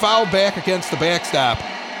on and fouled back against the backstop.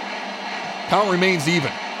 Count remains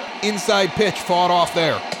even. Inside pitch fought off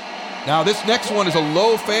there. Now this next one is a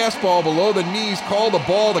low fastball below the knees. Call the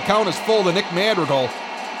ball. The count is full to Nick Madrigal.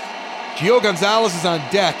 Gio Gonzalez is on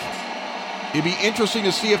deck. It'd be interesting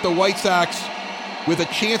to see if the White Sox, with a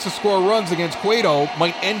chance to score runs against Cueto,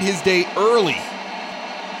 might end his day early.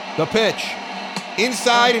 The pitch.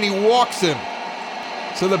 Inside, and he walks him.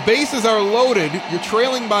 So the bases are loaded. You're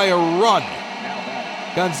trailing by a run.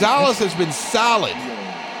 Gonzalez has been solid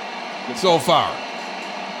so far.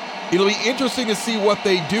 It'll be interesting to see what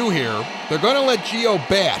they do here. They're going to let Gio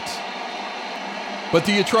bat. But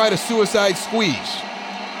do you try to suicide squeeze?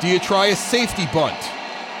 Do you try a safety bunt?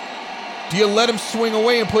 Do you let him swing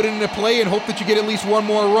away and put it into play and hope that you get at least one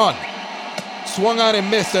more run? Swung on and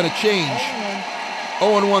missed on a change.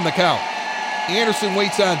 0-1 the count. Anderson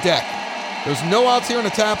waits on deck. There's no outs here in the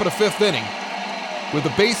top of the fifth inning with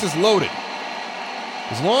the bases loaded.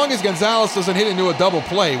 As long as Gonzalez doesn't hit into a double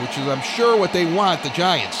play, which is, I'm sure, what they want, the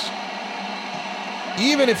Giants.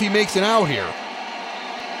 Even if he makes an out here,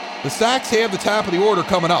 the Sox have the top of the order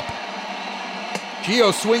coming up.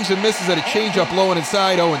 Gio swings and misses at a changeup low and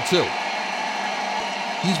inside, 0-2.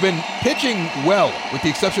 He's been pitching well, with the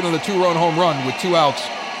exception of the two-run home run with 2 outs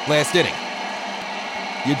last inning.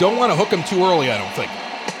 You don't want to hook him too early, I don't think.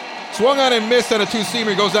 Swung on and missed on a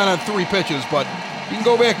two-seamer, goes down on 3 pitches, but you can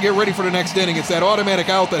go back and get ready for the next inning. It's that automatic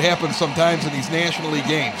out that happens sometimes in these National League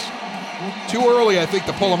games. Too early, I think,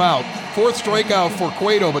 to pull him out. 4th strikeout for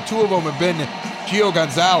Cueto, but 2 of them have been Gio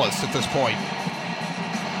Gonzalez at this point.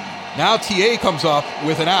 Now TA comes up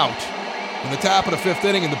with an out in the top of the 5th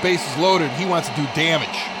inning, and the base is loaded. He wants to do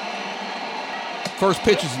damage. First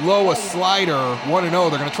pitch is low, a slider, 1-0. They're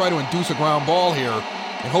going to try to induce a ground ball here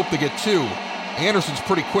and hope to get 2. Anderson's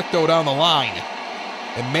pretty quick, though, down the line.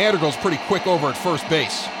 And Madrigal's pretty quick over at first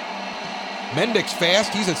base. Mendick's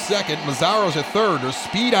fast. He's at second. Mazzaro's at third. There's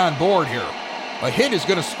speed on board here. A hit is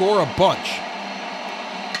going to score a bunch.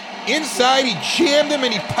 Inside, he jammed him,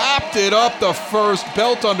 and he popped it up the first,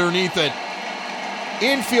 belt underneath it.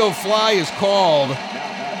 Infield fly is called.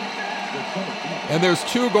 And there's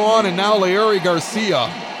 2 gone, and now Leury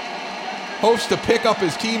Garcia hopes to pick up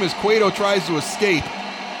his team as Cueto tries to escape.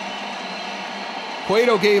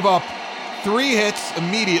 Cueto gave up 3 hits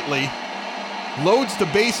immediately, loads the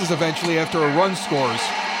bases eventually after a run scores.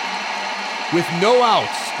 With no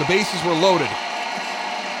outs, the bases were loaded.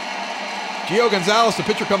 Gio Gonzalez, the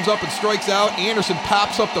pitcher, comes up and strikes out. Anderson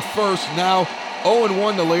pops up the first. Now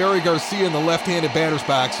 0-1 to Leury Garcia in the left-handed batter's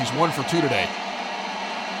box. He's 1 for 2 today.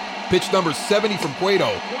 Pitch number 70 from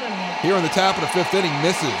Cueto. Here in the top of the 5th inning,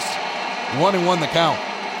 misses. 1-1 the count.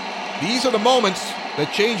 These are the moments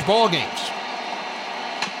that change ball games.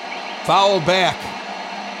 Foul back.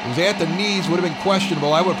 It was at the knees, would have been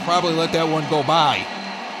questionable. I would probably let that one go by.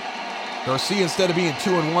 Garcia, instead of being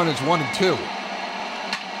 2-1, is 1-2.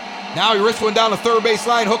 Now he risks one down the third base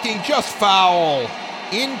line, hooking just foul.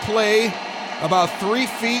 In play, about 3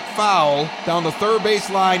 feet foul down the third base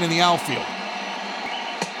line in the outfield.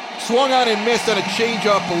 Swung on and missed on a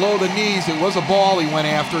changeup below the knees. It was a ball he went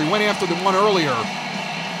after. He went after the one earlier.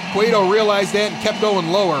 Cueto realized that and kept going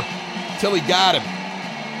lower until he got him.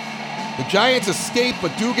 The Giants escape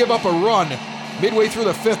but do give up a run. Midway through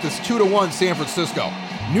the 5th, it's 2-1 San Francisco.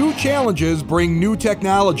 New challenges bring new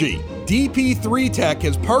technology. DP3 Tech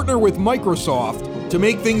has partnered with Microsoft to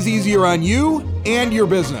make things easier on you and your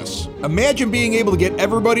business. Imagine being able to get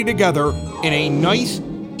everybody together in a nice,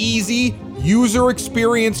 easy, user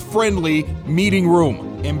experience friendly meeting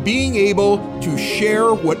room and being able to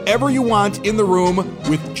share whatever you want in the room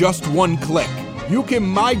with just one click. You can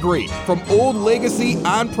migrate from old legacy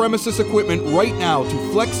on-premises equipment right now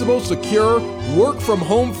to flexible, secure,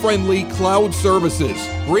 work-from-home friendly cloud services.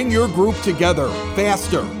 Bring your group together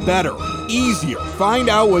faster, better, easier. Find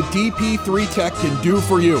out what DP3 Tech can do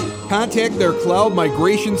for you. Contact their cloud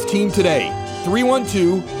migrations team today,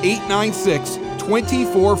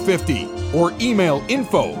 312-896-2450, or email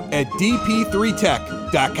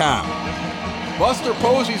info@dp3tech.com. Buster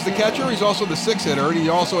Posey's the catcher. He's also the 6 hitter, and he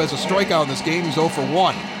also has a strikeout in this game. He's 0 for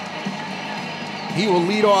 1. He will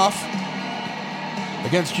lead off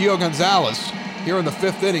against Gio Gonzalez here in the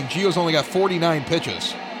 5th inning. Gio's only got 49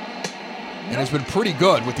 pitches and has been pretty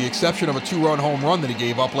good with the exception of a 2-run home run that he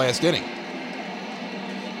gave up last inning.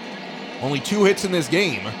 Only 2 hits in this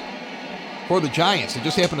game for the Giants. They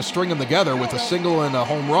just happened to string them together with a single and a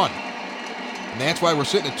home run. And that's why we're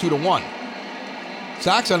sitting at 2-1.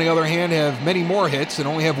 Sox, on the other hand, have many more hits and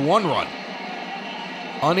only have 1 run.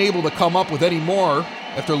 Unable to come up with any more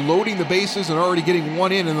after loading the bases and already getting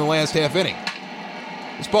 1 in the last half inning.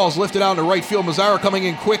 This ball's lifted out into right field. Mazzara coming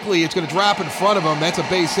in quickly. It's going to drop in front of him. That's a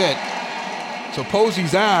base hit. So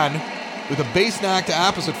Posey's on with a base knock to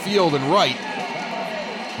opposite field and right.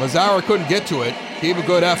 Mazzara couldn't get to it. Gave a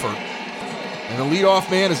good effort. And the leadoff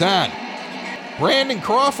man is on. Brandon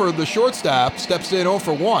Crawford, the shortstop, steps in 0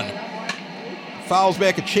 for 1. Fouls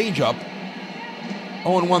back a changeup.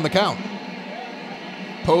 0-1 the count.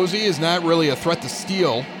 Posey is not really a threat to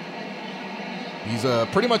steal. He's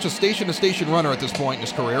pretty much a station-to-station runner at this point in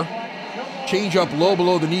his career. Changeup low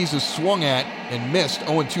below the knees is swung at and missed.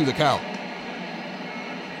 0-2 the count.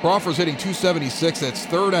 Crawford's hitting .276. That's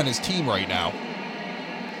 3rd on his team right now.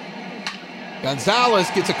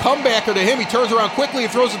 Gonzalez gets a comebacker to him. He turns around quickly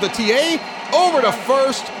and throws it to TA. Over to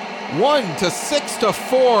first.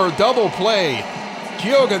 1-6-4 double play.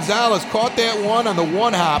 Gio Gonzalez caught that one on the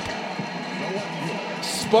one hop.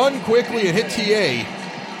 Spun quickly and hit TA.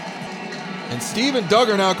 And Steven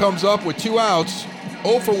Duggar now comes up with 2 outs,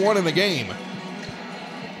 0 for 1 in the game.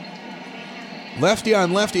 Lefty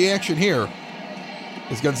on lefty action here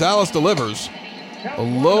as Gonzalez delivers. A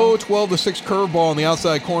low 12-6 curveball on the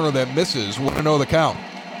outside corner that misses. 1-0 the count.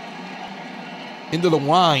 Into the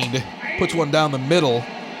wind, puts one down the middle.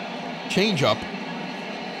 Changeup,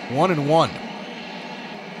 1-1.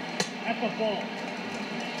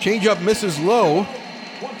 Changeup misses low.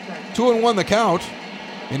 2-1 the count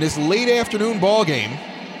in this late afternoon ball game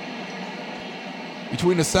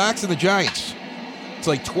between the Sox and the Giants. It's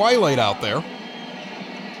like twilight out there.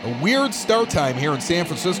 A weird start time here in San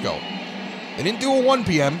Francisco. They didn't do a 1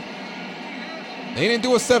 p.m. They didn't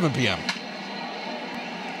do a 7 p.m.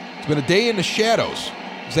 It's been a day in the shadows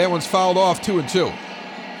as that one's fouled off 2-2.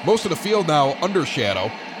 Most of the field now under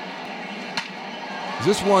shadow.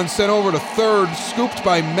 This one sent over to third, scooped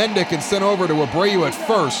by Mendick and sent over to Abreu at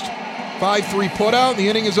first. 5-3 putout, and the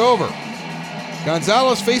inning is over.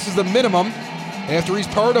 Gonzalez faces the minimum after he's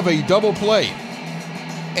part of a double play.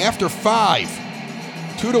 After 5,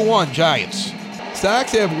 2-1 Giants.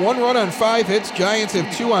 Sox have 1 run on 5 hits. Giants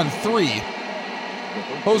have 2 on 3.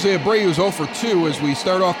 Jose Abreu is 0 for 2 as we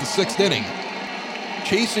start off the 6th inning.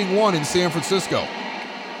 Chasing 1 in San Francisco.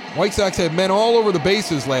 White Sox had men all over the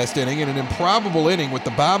bases last inning in an improbable inning with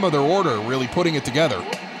the bottom of their order really putting it together.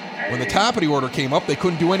 When the top of the order came up, they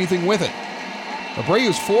couldn't do anything with it.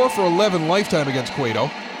 Abreu's 4 for 11 lifetime against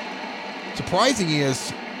Cueto. Surprising he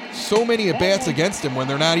has so many at-bats against him when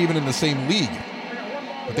they're not even in the same league.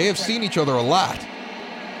 But they have seen each other a lot.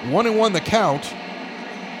 1-1 the count.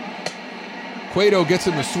 Cueto gets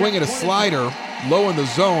him to swing at a slider, low in the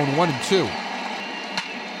zone, 1-2.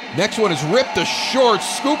 Next one is ripped to short,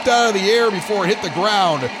 scooped out of the air before it hit the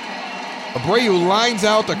ground. Abreu lines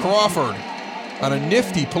out to Crawford on a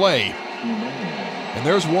nifty play. And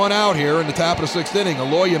there's 1 out here in the top of the 6th inning.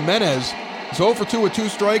 Eloy Jimenez is 0 for 2 with 2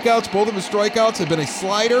 strikeouts. Both of his strikeouts have been a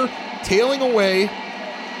slider tailing away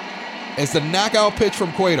as the knockout pitch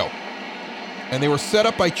from Cueto. And they were set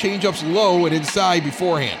up by changeups low and inside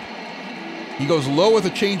beforehand. He goes low with a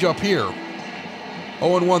changeup here.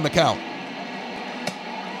 0-1 the count.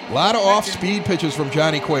 A lot of off-speed pitches from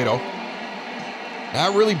Johnny Cueto.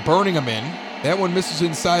 Not really burning him in. That one misses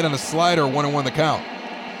inside on a slider, 1-1 the count.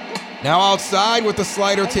 Now outside with the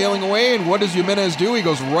slider tailing away, and what does Jimenez do? He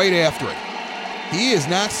goes right after it. He is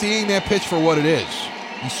not seeing that pitch for what it is.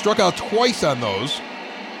 He struck out twice on those.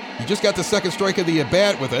 He just got the second strike of the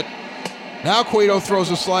at-bat with it. Now Cueto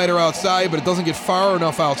throws a slider outside, but it doesn't get far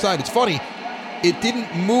enough outside. It's funny, it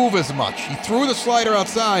didn't move as much. He threw the slider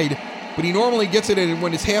outside, but he normally gets it in, and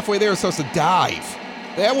when it's halfway there, it starts to dive.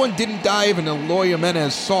 That one didn't dive, and Eloy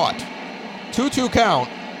Jimenez saw it. 2-2 count.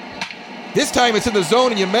 This time it's in the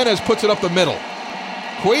zone, and Jimenez puts it up the middle.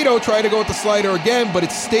 Cueto tried to go with the slider again, but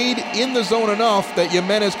it stayed in the zone enough that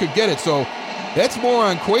Jimenez could get it. So that's more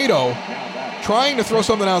on Cueto trying to throw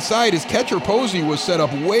something outside. His catcher, Posey, was set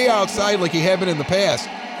up way outside like he had been in the past.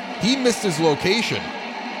 He missed his location,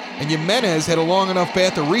 and Jimenez had a long enough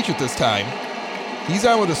bat to reach it this time. He's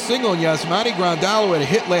on with a single, and Yasmani Grandal had a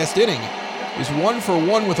hit last inning. Is 1 for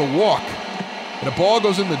 1 with a walk. And a ball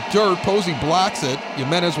goes in the dirt. Posey blocks it.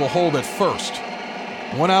 Jimenez will hold at first.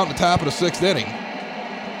 1 out in the top of the 6th inning.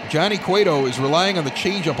 Johnny Cueto is relying on the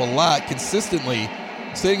changeup a lot, consistently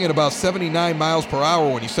sitting at about 79 miles per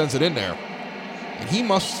hour when he sends it in there. And he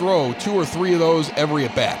must throw 2 or 3 of those every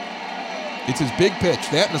at-bat. It's his big pitch,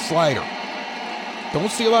 that and the slider.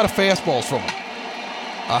 Don't see a lot of fastballs from him.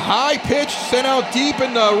 A high pitch sent out deep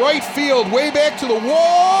in the right field, way back to the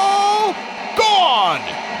wall. Gone!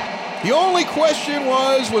 The only question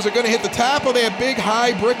was it going to hit the top of that big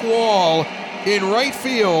high brick wall in right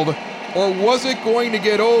field, or was it going to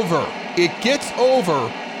get over? It gets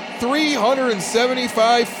over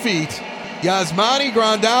 375 feet. Yasmani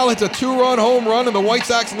Grandal hits a 2-run home run, and the White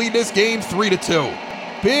Sox lead this game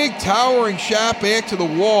 3-2. Big towering shot back to the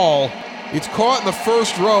wall. It's caught in the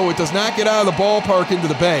first row. It does not get out of the ballpark into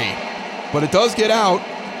the bay, but it does get out,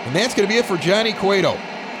 and that's going to be it for Johnny Cueto.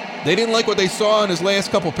 They didn't like what they saw in his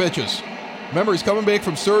last couple pitches. Remember, he's coming back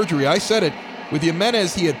from surgery. I said it. With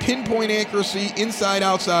Jimenez, he had pinpoint accuracy, inside,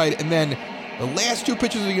 outside, and then the last 2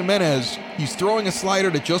 pitches of Jimenez, he's throwing a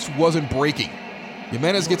slider that just wasn't breaking.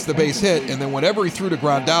 Jimenez gets the base hit, and then whatever he threw to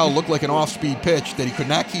Grandal looked like an off-speed pitch that he could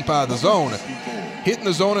not keep out of the zone. Hitting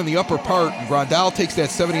the zone in the upper part, and Grandal takes that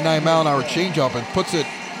 79-mile-an-hour changeup and puts it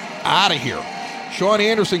out of here. Sean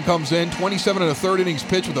Anderson comes in, 27 1/3 innings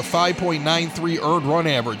pitched with a 5.93 earned run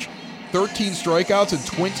average, 13 strikeouts and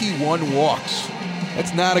 21 walks.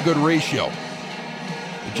 That's not a good ratio.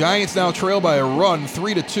 The Giants now trail by a run,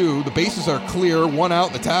 3-2. The bases are clear, 1 out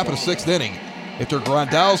in the top of the 6th inning. after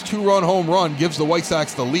Grandal's 2-run home run gives the White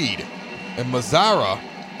Sox the lead. And Mazara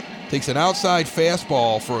takes an outside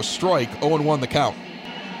fastball for a strike, 0-1 the count.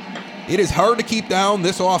 It is hard to keep down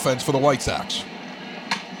this offense for the White Sox.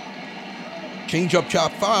 Change-up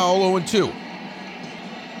chop foul, 0-2.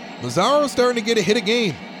 Mazara starting to get a hit a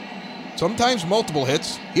game. Sometimes multiple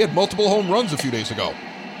hits. He had multiple home runs a few days ago.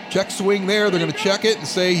 Check swing there. They're going to check it and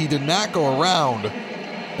say he did not go around.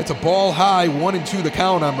 It's a ball high, 1-2 the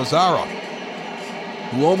count on Mazara,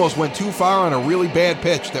 who almost went too far on a really bad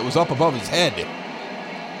pitch that was up above his head.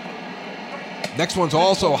 Next one's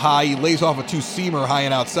also high. He lays off a two-seamer high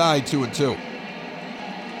and outside, 2-2.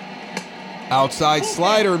 Outside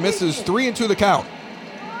slider misses, 3-2 the count.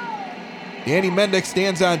 Danny Mendick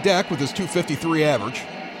stands on deck with his .253 average.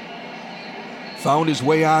 Found his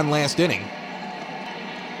way on last inning.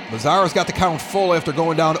 Mazara's got the count full after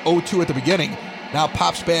going down 0-2 at the beginning. Now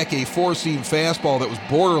pops back a four-seam fastball that was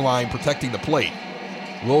borderline protecting the plate.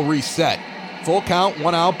 Will reset. Full count,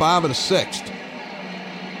 1 out, bottom of the 6th.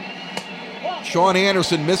 Sean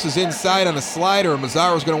Anderson misses inside on a slider, and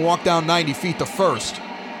Mazara's going to walk down 90 feet to first.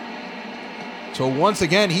 So once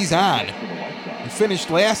again, he's on. He finished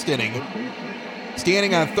last inning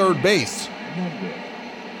standing on third base.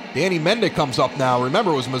 Danny Mendick comes up now.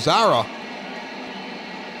 Remember, it was Mazara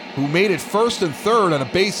who made it first and third on a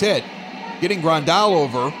base hit, getting Grandal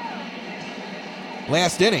over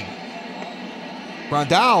last inning.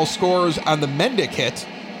 Grandal scores on the Mendick hit.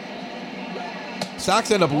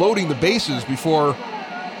 Sox end up loading the bases before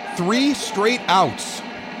 3 straight outs.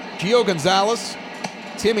 Gio Gonzalez,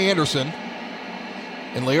 Tim Anderson,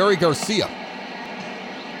 and Leury Garcia.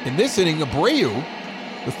 In this inning, Abreu,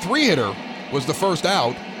 the 3-hitter, was the first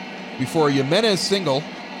out before a Jimenez single,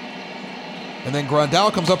 and then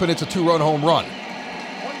Grandal comes up and it's a 2-run home run.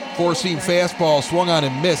 Four-seam fastball swung on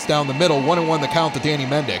and missed down the middle, 1-1 the count to Danny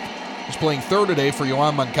Mendick, who's playing third today for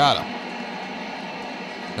Yoan Moncada.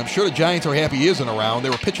 I'm sure the Giants are happy he isn't around. They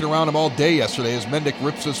were pitching around him all day yesterday as Mendick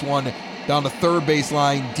rips this one down the third base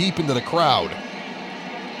line deep into the crowd.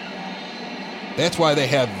 That's why they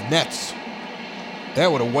have nets.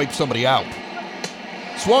 That would have wiped somebody out.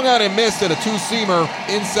 Swung on and missed at a two-seamer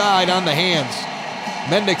inside on the hands.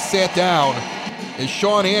 Mendick sat down as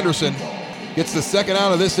Sean Anderson gets the second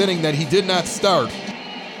out of this inning that he did not start.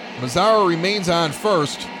 Mazara remains on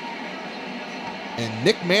first, and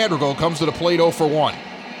Nick Madrigal comes to the plate 0 for 1.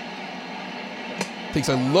 Takes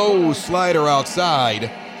a low slider outside,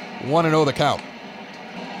 1-0 the count.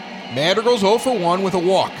 Madrigal's 0 for 1 with a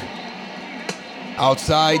walk.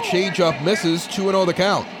 Outside changeup misses, 2-0 the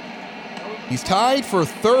count. He's tied for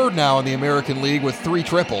third now in the American League with 3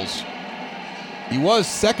 triples. He was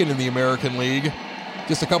second in the American League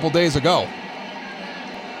just a couple days ago.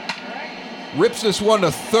 Rips this one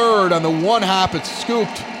to third on the one hop. It's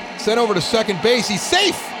scooped, sent over to second base. He's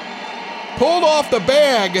safe. Pulled off the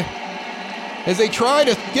bag as they try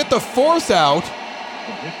to get the force out.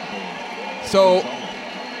 So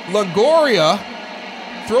Longoria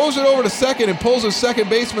throws it over to second and pulls his second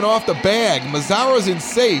baseman off the bag. Mazara's in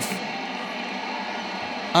safe.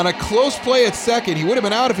 On a close play at second, he would have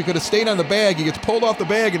been out if he could have stayed on the bag. He gets pulled off the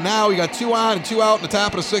bag, and now he got 2 on and 2 out in the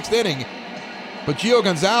top of the 6th inning. But Gio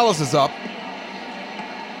Gonzalez is up.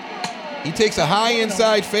 He takes a high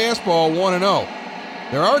inside fastball, 1-0.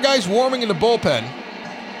 There are guys warming in the bullpen,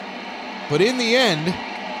 but in the end,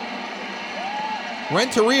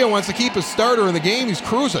 Renteria wants to keep his starter in the game. He's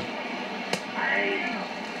cruising.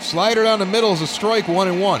 Slider down the middle is a strike,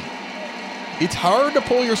 1-1. It's hard to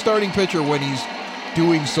pull your starting pitcher when he's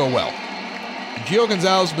doing so well. Gio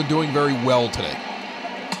Gonzalez has been doing very well today.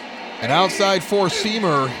 An outside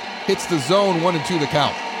four-seamer hits the zone, 1-2 the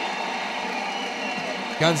count.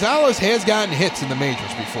 Gonzalez has gotten hits in the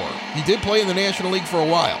majors before. He did play in the National League for a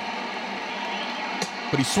while.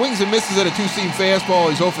 But he swings and misses at a two-seam fastball.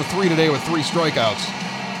 He's 0 for 3 today with 3 strikeouts.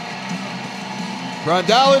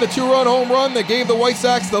 Grandal hit a 2-run home run that gave the White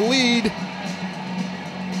Sox the lead.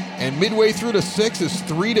 And midway through the 6th is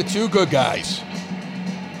 3-2 good guys.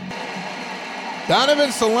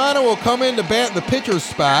 Donovan Solano will come in to bat in the pitcher's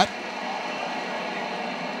spot.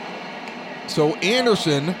 So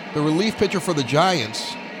Anderson, the relief pitcher for the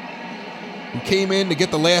Giants, who came in to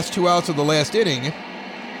get the last 2 outs of the last inning,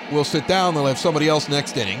 will sit down. They'll have somebody else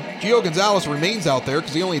next inning. Gio Gonzalez remains out there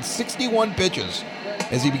because he only had 61 pitches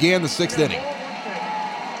as he began the 6th inning.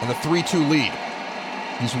 And a 3-2 lead.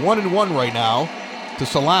 He's 1-1 right now to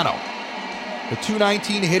Solano, the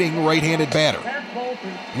 .219 hitting right-handed batter.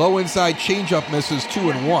 Low inside changeup misses,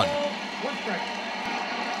 2-1.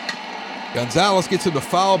 Gonzalez gets him to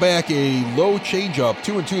foul back a low changeup,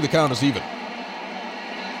 2-2. The count is even.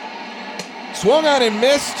 Swung on and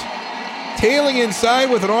missed. Tailing inside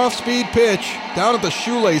with an off-speed pitch down at the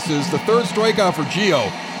shoelaces. The third strikeout for Gio.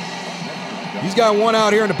 He's got one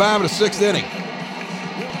out here in the bottom of the sixth inning.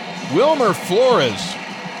 Wilmer Flores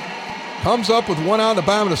comes up with one out in the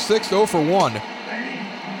bottom of the sixth, 0 for 1.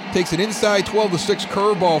 Takes an inside 12-6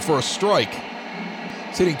 curveball for a strike.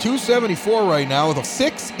 He's hitting .274 right now with a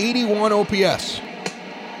 .681 OPS.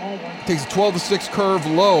 Takes a 12-6 curve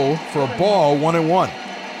low for a ball, 1-1.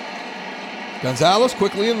 Gonzalez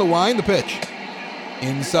quickly in the line, the pitch.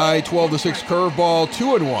 Inside 12-6 curveball,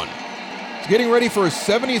 2-1. He's getting ready for his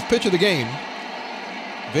 70th pitch of the game.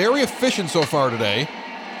 Very efficient so far today.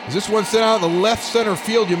 As this one sent out in the left center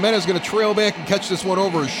field, Jimenez going to trail back and catch this one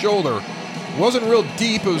over his shoulder. It wasn't real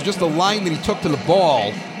deep, it was just the line that he took to the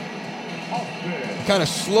ball. He kind of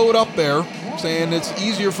slowed up there, saying it's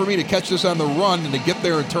easier for me to catch this on the run than to get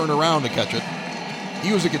there and turn around to catch it.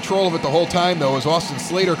 He was in control of it the whole time, though, as Austin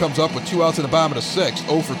Slater comes up with 2 outs in the bottom of the sixth,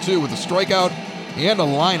 0 for 2 with a strikeout and a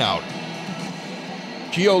line out.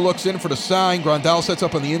 Gio looks in for the sign. Grandal sets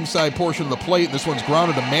up on the inside portion of the plate, and this one's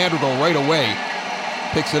grounded to Madrigal right away.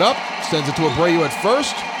 Picks it up, sends it to Abreu at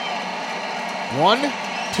first. 1,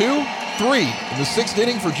 2, 3 in the sixth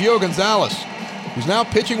inning for Gio Gonzalez, who's now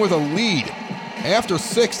pitching with a lead. After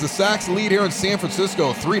 6, the Sox lead here in San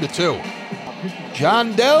Francisco, 3-2.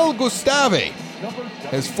 Jandel Gustave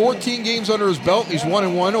has 14 games under his belt. He's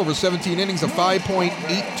 1-1 over 17 innings, a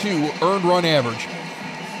 5.82 earned run average.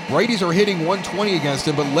 Righties are hitting 120 against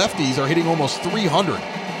him, but lefties are hitting almost 300.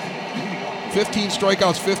 15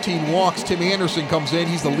 strikeouts, 15 walks. Tim Anderson comes in.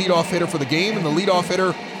 He's the leadoff hitter for the game, and the leadoff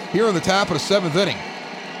hitter here in the top of the seventh inning.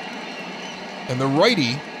 And the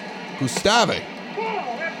righty, Gustave,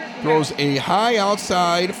 throws a high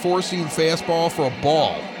outside four-seam fastball for a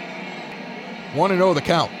ball. 1-0 the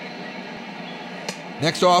count.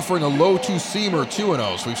 Next offering, a low two-seamer,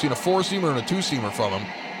 2-0. So we've seen a four-seamer and a two-seamer from him.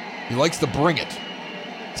 He likes to bring it.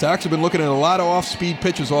 Sox have been looking at a lot of off-speed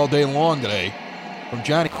pitches all day long today from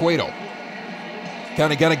Johnny Cueto.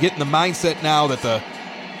 Kind of got to get in the mindset now that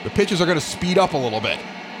the pitches are going to speed up a little bit.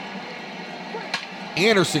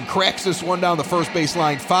 Anderson cracks this one down the first base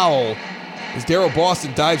line foul as Darryl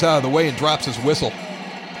Boston dives out of the way and drops his whistle.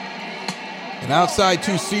 An outside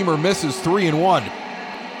two-seamer misses, 3-1.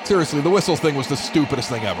 Seriously, the whistle thing was the stupidest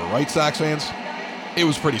thing ever, right, Sox fans? It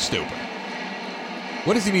was pretty stupid.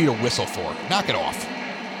 What does he need a whistle for? Knock it off.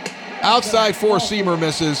 Outside four-seamer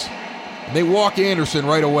misses, and they walk Anderson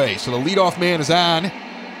right away. So the leadoff man is on.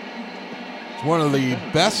 He's one of the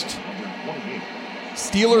best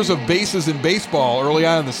stealers of bases in baseball early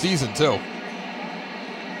on in the season, too.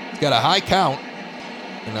 He's got a high count,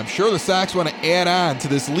 and I'm sure the Sox want to add on to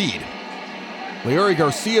this lead. Leury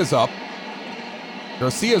Garcia's up.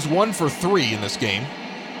 Garcia's 1 for 3 in this game.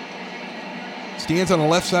 Stands on the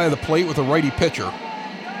left side of the plate with a righty pitcher.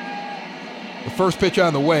 The first pitch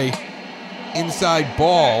on the way. Inside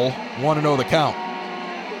ball, 1-0 the count.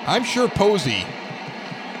 I'm sure Posey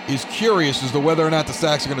is curious as to whether or not the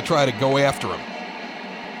Sox are going to try to go after him.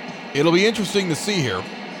 It'll be interesting to see here.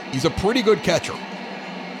 He's a pretty good catcher.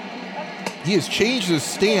 He has changed his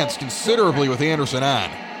stance considerably with Anderson on.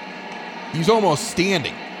 He's almost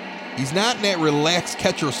standing. He's not in that relaxed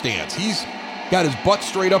catcher stance. He's got his butt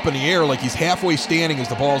straight up in the air like he's halfway standing as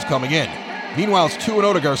the ball's coming in. Meanwhile, it's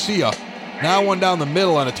 2-0 to Garcia. Now one down the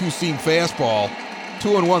middle on a two-seam fastball.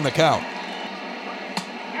 2-1 the count.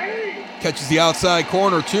 Catches the outside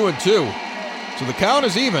corner, 2-2. So the count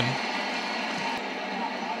is even.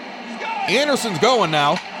 Anderson's going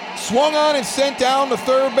now. Swung on and sent down the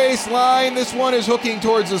third base line. This one is hooking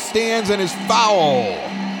towards the stands and is foul,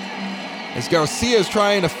 as Garcia is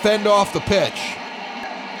trying to fend off the pitch.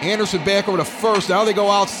 Anderson back over to first. Now they go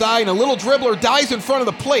outside, and a little dribbler dies in front of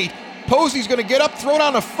the plate. Posey's going to get up, throw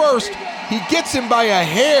down to first. He gets him by a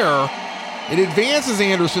hair. It advances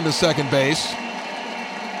Anderson to second base.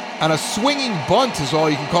 On a swinging bunt is all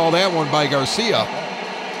you can call that one by Garcia.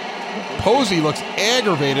 Posey looks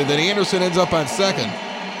aggravated that Anderson ends up on second.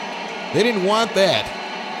 They didn't want that.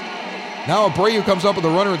 Now Abreu comes up with a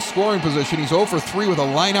runner in scoring position. He's 0 for 3 with a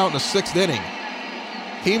line out in the sixth inning.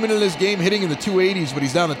 Came into this game hitting in the 280s, but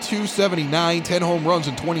he's down to 279, 10 home runs,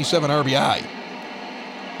 and 27 RBI.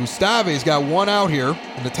 Gustave's got one out here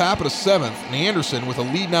in the top of the seventh, and Anderson with a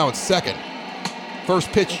lead now at second.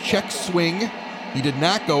 First pitch, check swing. He did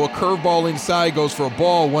not go. A curveball inside goes for a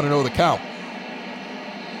ball, 1-0 the count.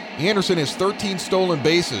 Anderson has 13 stolen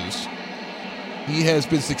bases. He has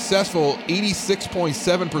been successful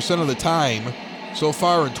 86.7% of the time so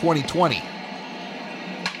far in 2020.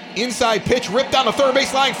 Inside pitch, ripped down the third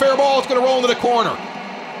base line, fair ball. It's going to roll into the corner.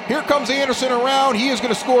 Here comes Anderson around. He is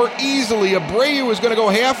going to score easily. Abreu is going to go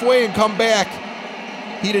halfway and come back.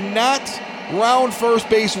 He did not round first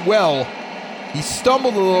base well. He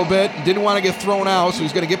stumbled a little bit and didn't want to get thrown out, so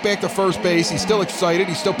he's going to get back to first base. He's still excited.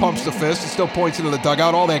 He still pumps the fist. He still points into the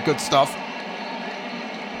dugout, all that good stuff.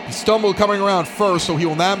 He stumbled coming around first, so he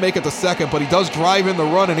will not make it to second, but he does drive in the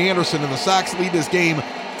run in Anderson, and the Sox lead this game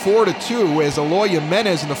 4-2 as Eloy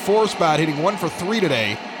Jimenez in the 4 spot, hitting 1 for 3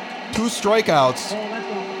 today. 2 strikeouts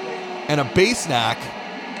and a base knock.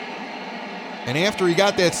 And after he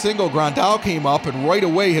got that single, Grandal came up and right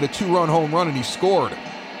away hit a 2-run home run, and he scored.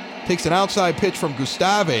 Takes an outside pitch from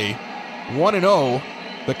Gustave, 1-0,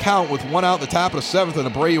 the count with 1 out in the top of the 7th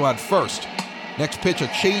and Abreu on first. Next pitch, a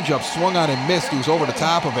changeup, swung on and missed. He was over the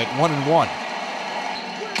top of it, 1-1.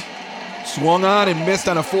 Swung on and missed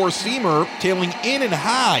on a 4-seamer, tailing in and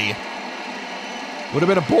high. Would have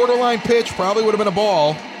been a borderline pitch, probably would have been a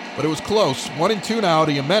ball, but it was close. 1-2 now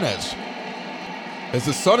to Jimenez. As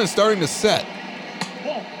the sun is starting to set,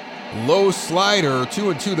 low slider,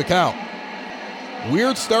 2-2 the count.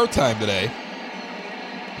 Weird start time today.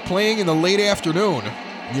 Playing in the late afternoon.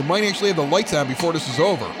 You might actually have the lights on before this is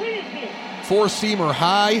over. 4-seamer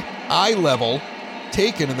high, eye level,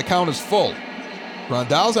 taken, and the count is full.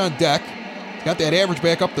 Grandal's on deck. Got that average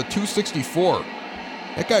back up to 264.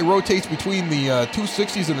 That guy rotates between the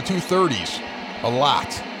 260s and the 230s a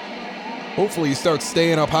lot. Hopefully he starts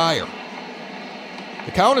staying up higher.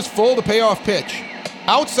 The count is full, the payoff pitch.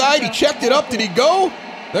 Outside, he checked it up. Did he go?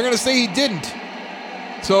 They're going to say he didn't.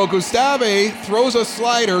 So Gustave throws a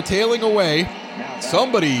slider tailing away.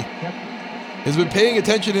 Somebody has been paying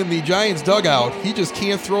attention in the Giants dugout. He just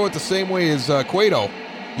can't throw it the same way as Cueto.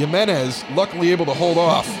 Jimenez luckily able to hold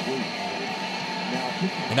off.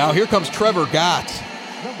 And now here comes Trevor Gott.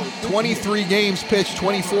 23 games pitched,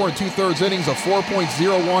 24 2/3 innings, a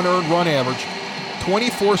 4.01 earned run average.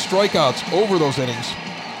 24 strikeouts over those innings.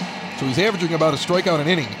 So he's averaging about a strikeout an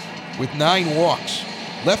inning with 9 walks.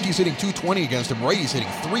 Lefty's hitting 220 against him. Righty's hitting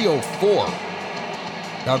 304.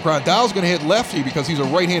 Now Grandal's going to hit lefty because he's a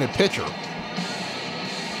right-handed pitcher.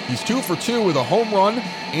 He's 2 for 2 with a home run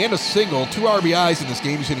and a single. 2 RBIs in this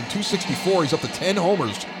game. He's hitting 264. He's up to 10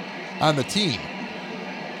 homers on the team.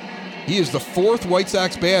 He is the 4th White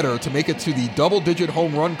Sox batter to make it to the double-digit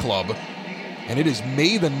home run club, and it is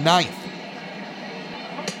May the 9th.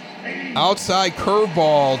 Outside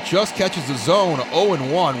curveball just catches the zone,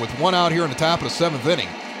 0-1 with 1 out here in the top of the 7th inning.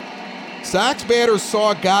 Sox batters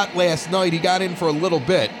saw Gott last night. He got in for a little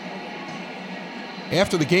bit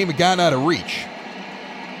after the game had gotten out of reach.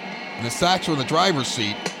 And the Sox were in the driver's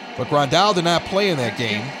seat, but Grandal did not play in that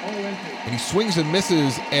game. And he swings and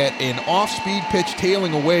misses at an off-speed pitch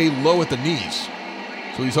tailing away low at the knees.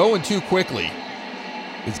 So he's 0-2 quickly.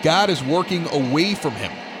 As Gott is working away from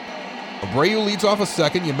him. Abreu leads off a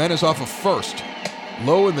second, Jimenez off a first.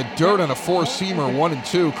 Low in the dirt on a 4-seamer,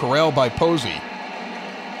 1-2, corralled by Posey.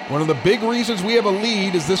 One of the big reasons we have a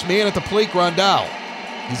lead is this man at the plate, Grandal.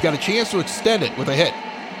 He's got a chance to extend it with a hit.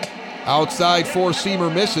 Outside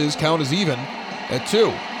 4-seamer misses, count is even at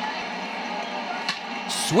 2.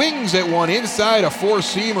 Swings at one inside a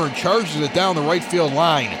 4-seamer and charges it down the right field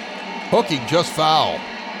line. Hooking just foul.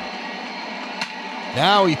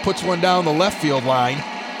 Now he puts one down the left field line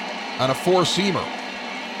on a 4-seamer.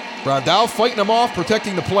 Grandal fighting him off,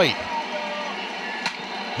 protecting the plate.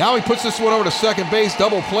 Now he puts this one over to second base.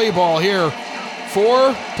 Double play ball here.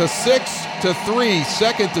 4-6-3.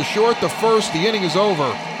 Second to short, the first. The inning is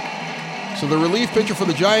over. So the relief pitcher for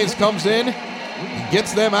the Giants comes in and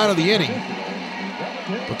gets them out of the inning.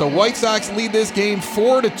 But the White Sox lead this game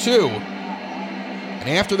 4-2. And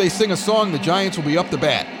after they sing a song, the Giants will be up to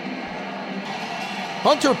bat.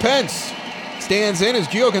 Hunter Pence stands in as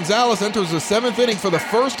Gio Gonzalez enters the 7th inning for the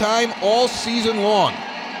first time all season long.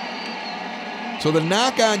 So the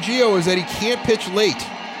knock on Gio is that he can't pitch late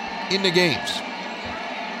in the games.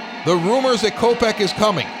 The rumors that Kopech is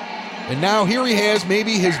coming. And now here he has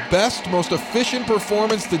maybe his best, most efficient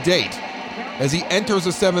performance to date as he enters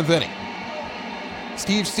the 7th inning.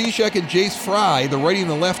 Steve Cishek and Jace Fry, the righty and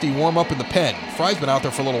the lefty, warm up in the pen. Fry's been out there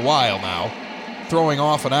for a little while now, throwing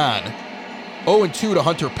off and on. 0-2 to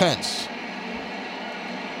Hunter Pence.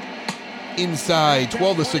 Inside,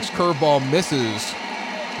 12-6 curveball misses.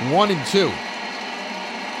 1-2.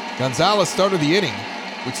 Gonzalez started the inning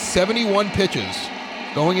with 71 pitches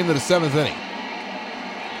going into the 7th inning.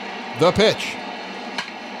 The pitch.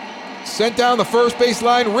 Sent down the first base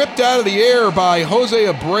line, ripped out of the air by Jose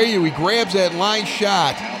Abreu. He grabs that line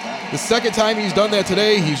shot. The second time he's done that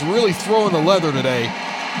today, he's really throwing the leather today.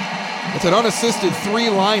 It's an unassisted 3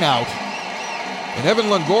 line out. And Evan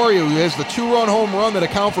Longoria, who has the 2-run home run that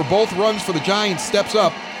account for both runs for the Giants, steps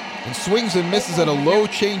up and swings and misses at a low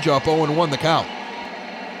changeup, 0-1 the count.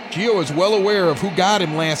 Gio is well aware of who got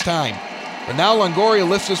him last time. But now Longoria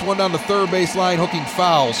lifts this one down the third base line, hooking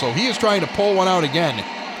foul, so he is trying to pull one out again.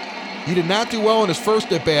 He did not do well in his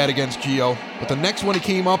first at-bat against Gio, but the next one he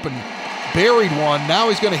came up and buried one. Now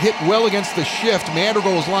he's going to hit well against the shift.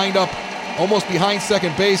 Madrigal is lined up almost behind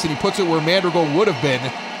second base, and he puts it where Madrigal would have been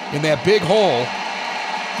in that big hole.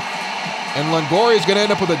 And Longoria is going to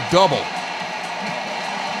end up with a double.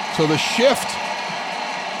 So the shift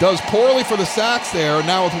does poorly for the Sox there.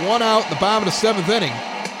 Now with one out in the bottom of the seventh inning,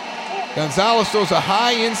 Gonzalez throws a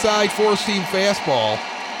high inside four-seam fastball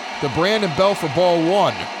to Brandon Belt for ball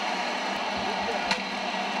one.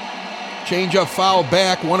 Change-up foul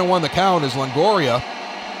back, 1-1 the count as Longoria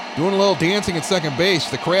doing a little dancing at second base,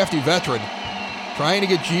 the crafty veteran, trying to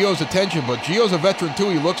get Gio's attention, but Gio's a veteran too.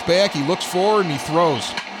 He looks back, he looks forward, and he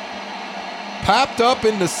throws. Popped up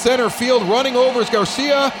in the center field, running over is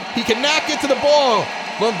Garcia. He cannot get to the ball.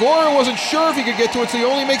 Longoria wasn't sure if he could get to it, so he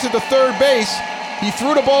only makes it to third base. He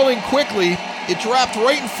threw the ball in quickly. It dropped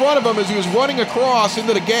right in front of him as he was running across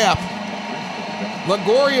into the gap.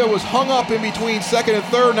 Longoria was hung up in between second and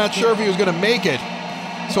third, not sure if he was going to make it.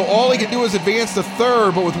 So all he can do is advance to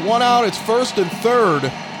third, but with one out, it's first and third.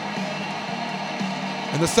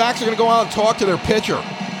 And the Sox are going to go out and talk to their pitcher.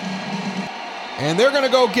 And they're going to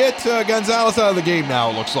go get Gonzalez out of the game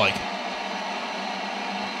now, it looks like.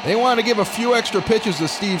 They wanted to give a few extra pitches to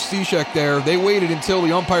Steve Cishek there. They waited until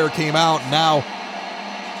the umpire came out, and now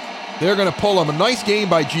they're going to pull him. A nice game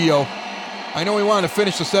by Gio. I know he wanted to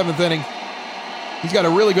finish the seventh inning. He's got a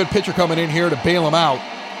really good pitcher coming in here to bail him out.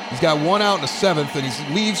 He's got one out in the seventh, and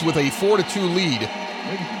he leaves with a 4-2 lead.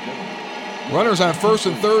 Runners on first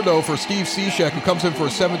and third, though, for Steve Cishek, who comes in for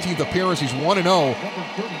his 17th appearance. He's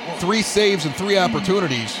 1-0, 3 saves and 3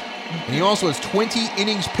 opportunities. And he also has 20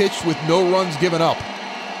 innings pitched with no runs given up.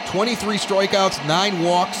 23 strikeouts, 9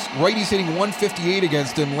 walks. Righties hitting 158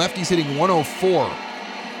 against him. Lefties hitting 104.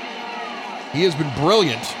 He has been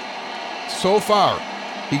brilliant so far.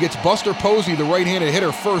 He gets Buster Posey, the right-handed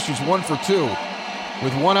hitter, first, who's 1 for 2.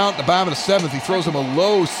 With one out in the bottom of the seventh, he throws him a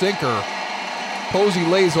low sinker. Posey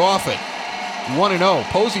lays off it. 1-0.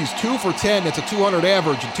 Posey's 2 for 10. That's a 200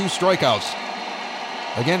 average and 2 strikeouts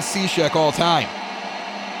against Cishek all time.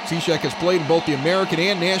 Cishek has played in both the American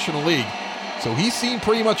and National League, so he's seen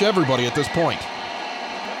pretty much everybody at this point.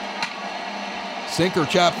 Sinker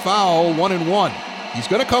chop foul, 1-1. He's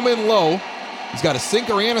going to come in low. He's got a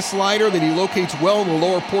sinker and a slider that he locates well in the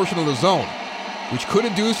lower portion of the zone, which could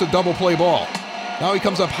induce a double play ball. Now he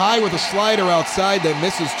comes up high with a slider outside that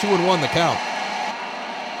misses, 2-1 the count.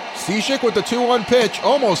 Cishek with the 2-1 pitch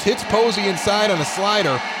almost hits Posey inside on a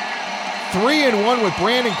slider. 3-1 with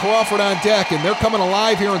Brandon Crawford on deck, and they're coming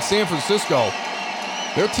alive here in San Francisco.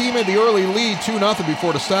 Their team had the early lead 2-0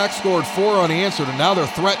 before the Sox scored 4 unanswered, and now they're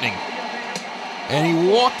threatening. And he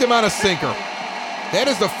walked him on a sinker. That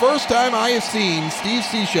is the first time I have seen Steve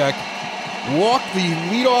Cishek walk the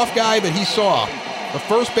leadoff guy that he saw, the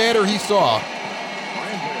first batter he saw,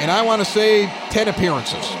 and I want to say 10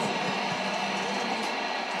 appearances.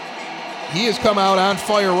 He has come out on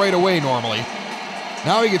fire right away normally.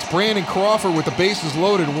 Now he gets Brandon Crawford with the bases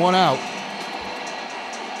loaded and 1 out.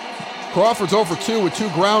 Crawford's 0 for 2 with 2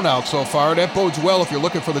 ground outs so far. That bodes well if you're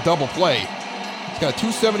looking for the double play. He's got a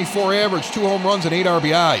 274 average, 2 home runs, and 8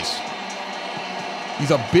 RBIs. He's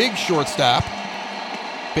a big shortstop.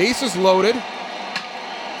 Bases loaded.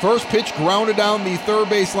 First pitch grounded down the third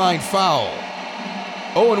base line, foul.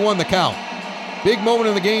 0-1 the count. Big moment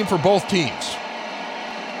in the game for both teams.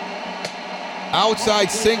 Outside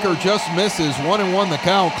sinker just misses, 1-1 the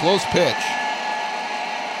count, close pitch.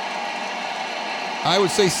 I would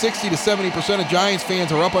say 60 to 70% of Giants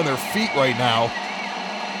fans are up on their feet right now.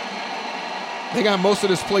 They got most of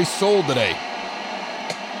this place sold today.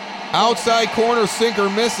 Outside corner sinker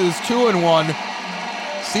misses, 2-1.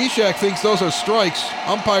 Cishek thinks those are strikes.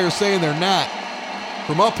 Umpires saying they're not.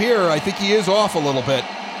 From up here, I think he is off a little bit.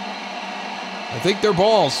 I think they're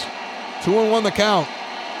balls. 2-1 the count.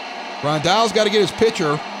 Rondale's got to get his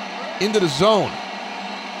pitcher into the zone.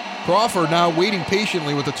 Crawford now waiting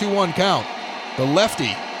patiently with the 2-1 count. The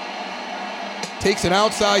lefty takes an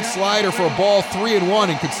outside slider for a ball, 3-1,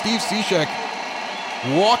 and could Steve Cishek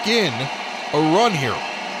walk in a run here?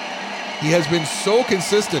 He has been so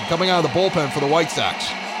consistent coming out of the bullpen for the White Sox.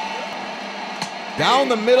 Down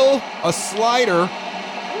the middle, a slider.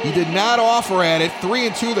 He did not offer at it.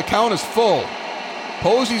 3-2, the count is full.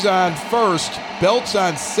 Posey's on first. Belt's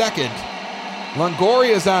on second.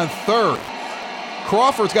 Longoria's on third.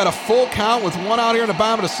 Crawford's got a full count with 1 out here in the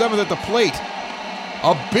bottom of the seventh at the plate.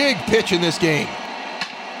 A big pitch in this game.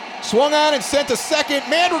 Swung on and sent to second.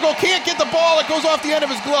 Madrigal can't get the ball. It goes off the end of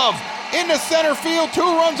his glove. into center field. 2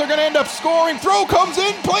 runs are going to end up scoring. Throw comes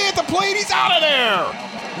in, play at the plate, he's out of there.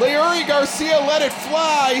 Leury Garcia let it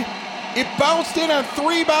fly. It bounced in on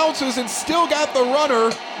 3 bounces and still got the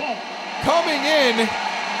runner coming in,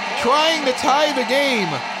 trying to tie the game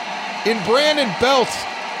in Brandon Belt.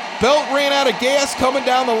 Belt ran out of gas coming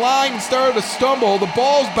down the line and started to stumble. The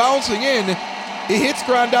ball's bouncing in. It hits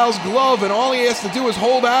Grandal's glove, and all he has to do is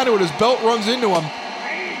hold on to it as Belt runs into him.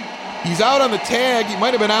 He's out on the tag. He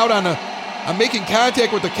might have been out on making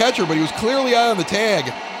contact with the catcher, but he was clearly out on the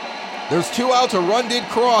tag. There's 2 outs. A run did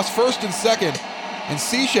cross, first and second. And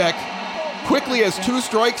Cishek quickly has 2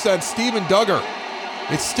 strikes on Steven Duggar.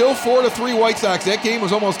 It's still 4-3 White Sox. That game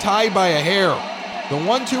was almost tied by a hair. The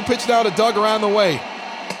 1-2 pitch now to Duggar on the way.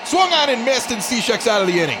 Swung on and missed, and Cishek's out of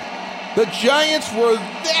the inning. The Giants were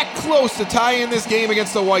that close to tying this game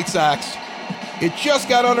against the White Sox. It just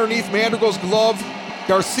got underneath Madrigal's glove.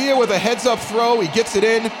 Garcia with a heads-up throw. He gets it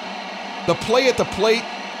in. The play at the plate.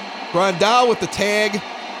 Grandal with the tag.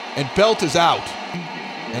 And Belt is out.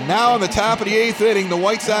 And now in the top of the 8th inning, the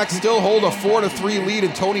White Sox still hold a 4-3 lead,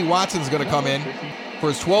 and Tony Watson's going to come in for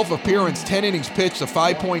his 12th appearance, 10 innings pitched, a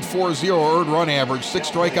 5.40 earned run average, 6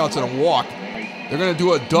 strikeouts and a walk. They're going to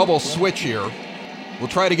do a double switch here. We'll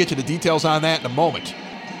try to get you the details on that in a moment.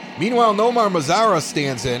 Meanwhile, Nomar Mazara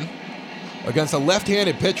stands in against a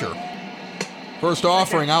left-handed pitcher. First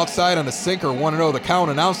offering outside on a sinker, 1-0 the count.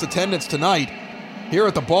 Announced attendance tonight here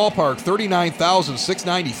at the ballpark,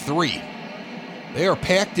 39,693. They are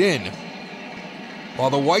packed in, while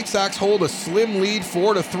the White Sox hold a slim lead,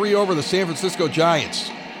 4-3 over the San Francisco Giants.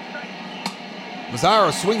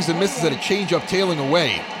 Mazara swings and misses at a changeup tailing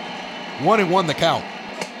away. 1-1 the count.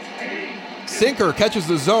 Sinker catches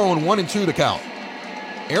the zone, 1-2 the count.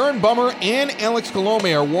 Aaron Bummer and Alex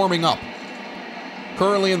Colome are warming up,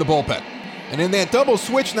 currently in the bullpen. And in that double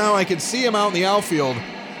switch now, I can see him out in the outfield.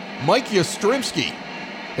 Mike Yastrzemski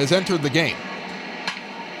has entered the game.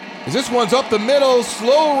 As this one's up the middle,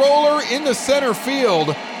 slow roller into center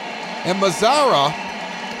field. And Mazara,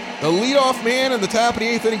 the leadoff man in the top of the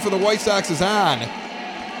 8th inning for the White Sox, is on.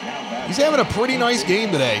 He's having a pretty nice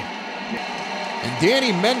game today. And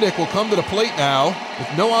Danny Mendick will come to the plate now with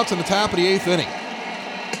no outs in the top of the 8th inning.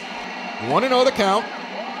 1-0 the count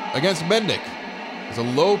against Mendick as a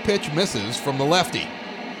low pitch misses from the lefty.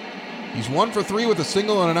 He's 1 for 3 with a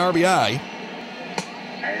single and an RBI.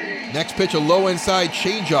 Next pitch, a low inside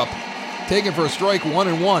changeup, taken for a strike,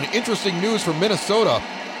 1-1. Interesting news from Minnesota.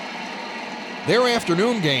 Their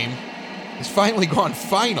afternoon game has finally gone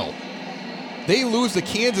final. They lose to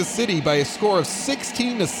Kansas City by a score of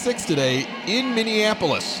 16-6 today in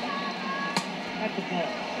Minneapolis.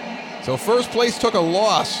 So first place took a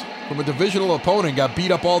loss from a divisional opponent, got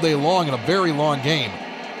beat up all day long in a very long game.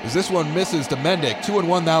 As this one misses to Mendick,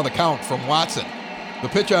 2-1 now the count from Watson. The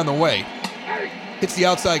pitch on the way. Hits the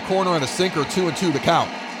outside corner on a sinker, 2-2 the count.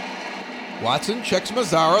 Watson checks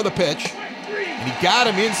Mazara, the pitch, and he got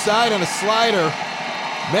him inside on a slider.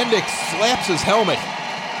 Mendick slaps his helmet.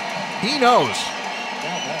 He knows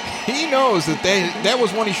that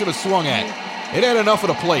was one he should have swung at. It had enough of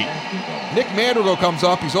the plate. Nick Madrigal comes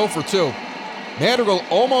up, he's 0 for 2. Madrigal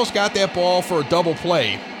almost got that ball for a double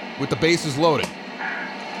play with the bases loaded.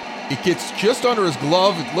 It gets just under his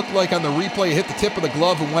glove. It looked like on the replay it hit the tip of the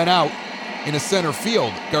glove and went out in a center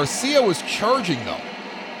field. Garcia was charging though.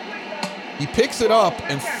 He picks it up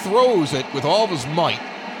and throws it with all of his might.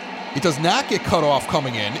 It does not get cut off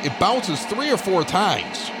coming in. It bounces 3 or 4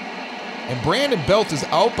 times. And Brandon Belt is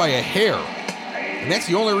out by a hair. And that's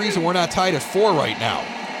the only reason we're not tied at 4 right now.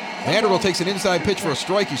 Madrigal takes an inside pitch for a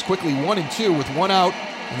strike. He's quickly 1-2 with 1 out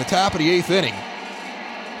in the top of the 8th inning.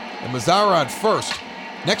 And Mazara on first.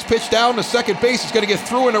 Next pitch down to second base. It's going to get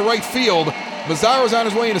through into right field. Mazara's on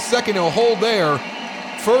his way into second. He'll hold there.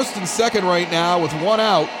 First and second right now with 1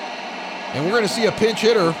 out. And we're going to see a pinch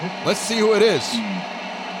hitter. Let's see who it is.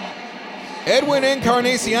 Edwin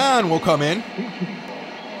Encarnacion will come in.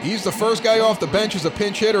 He's the first guy off the bench as a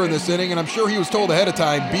pinch hitter in this inning, and I'm sure he was told ahead of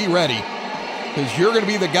time, be ready, because you're going to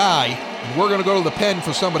be the guy, and we're going to go to the pen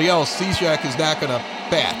for somebody else. Cishek is not going to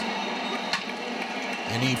bat.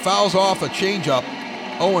 And he fouls off a changeup,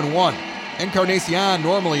 0-1. Encarnacion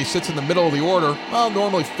normally sits in the middle of the order, well,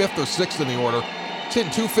 normally 5th or 6th in the order. He's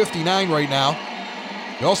hitting .259 right now.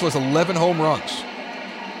 He also has 11 home runs.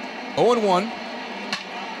 0-1.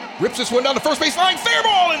 Rips this one down the first base line, fair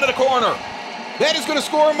ball into the corner. That is going to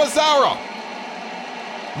score Mazara.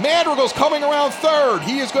 Madrigal's coming around third.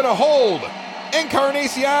 He is going to hold.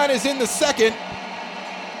 Encarnacion is in the second.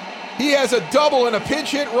 He has a double and a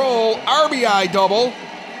pinch hit roll, RBI double.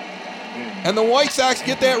 And the White Sox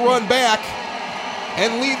get that run back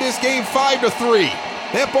and lead this game 5-3.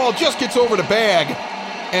 That ball just gets over the bag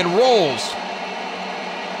and rolls.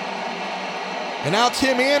 And now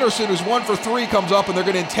Tim Anderson, who's 1 for 3, comes up, and they're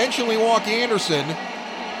going to intentionally walk Anderson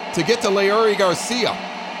to get to Leury Garcia.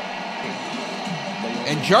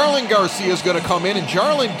 And Jarlin Garcia is going to come in, and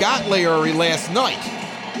Jarlin got Leury last night.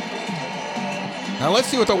 Now let's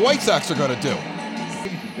see what the White Sox are going to do.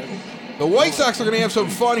 The White Sox are going to have some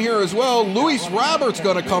fun here as well. Luis Roberts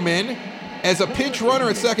going to come in as a pinch runner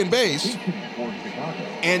at second base.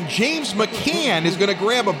 And James McCann is going to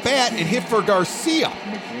grab a bat and hit for Garcia.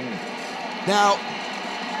 Now,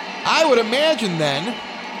 I would imagine then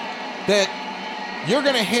that you're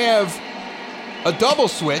going to have a double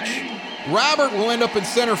switch. Robert will end up in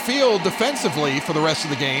center field defensively for the rest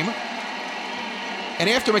of the game. And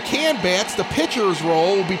after McCann bats, the pitcher's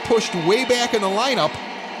role will be pushed way back in the lineup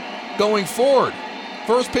going forward.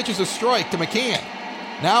 First pitch is a strike to McCann.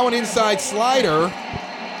 Now an inside slider.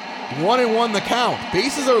 1-1 the count.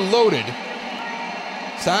 Bases are loaded.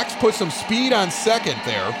 Sox put some speed on second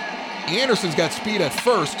there. Anderson's got speed at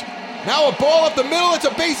first. Now a ball up the middle. It's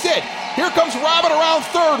a base hit. Here comes Robert around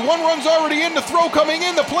third. One run's already in. The throw coming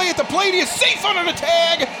in. The play at the plate. He is safe under the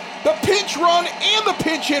tag. The pinch run and the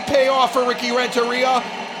pinch hit pay off for Ricky Renteria.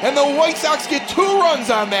 And the White Sox get 2 runs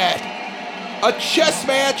on that. A chess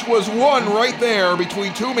match was won right there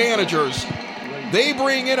between two managers. They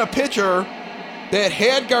bring in a pitcher that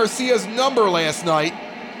had Garcia's number last night.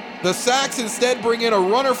 The Sox instead bring in a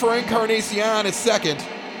runner for Encarnacion at second.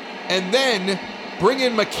 And then bring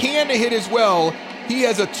in McCann to hit as well. He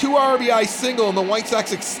has a 2 RBI single, and the White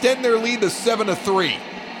Sox extend their lead to 7-3.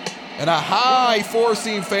 And a high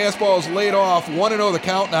four-seam fastball is laid off. 1-0 the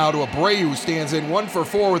count now to Abreu, who stands in 1 for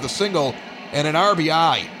 4 with a single and an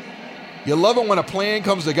RBI. You love it when a plan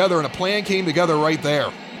comes together, and a plan came together right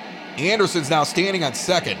there. Anderson's now standing on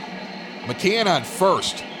second. McCann on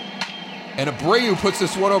first. And Abreu puts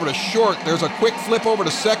this one over to short. There's a quick flip over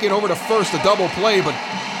to second, over to first, a double play, but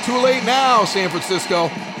too late now, San Francisco.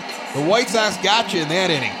 The White Sox got you in that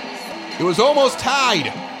inning. It was almost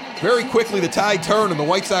tied. Very quickly, the tide turned, and the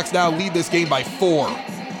White Sox now lead this game by 4.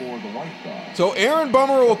 So Aaron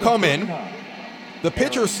Bummer will come in. The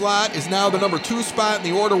pitcher slot is now the number 2 spot in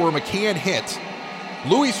the order where McCann hit.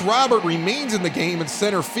 Luis Robert remains in the game in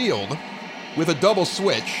center field with a double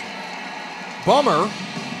switch. Bummer,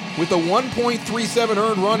 with a 1.37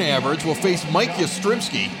 earned run average, will face Mike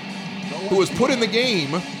Yastrzemski, who was put in the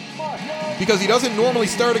game because he doesn't normally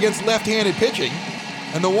start against left-handed pitching.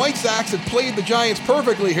 And the White Sox had played the Giants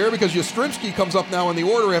perfectly here because Yastrzemski comes up now in the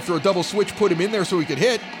order after a double switch put him in there so he could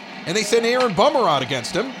hit. And they send Aaron Bummer out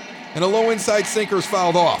against him. And a low inside sinker is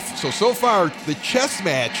fouled off. So far, the chess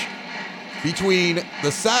match between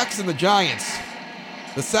the Sox and the Giants,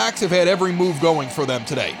 the Sox have had every move going for them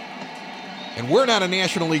today. And we're not a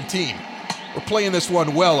National League team. We're playing this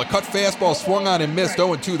one well. A cut fastball swung on and missed,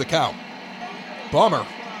 0-2 the count. Bummer,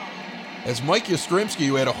 as Mike Yastrzemski,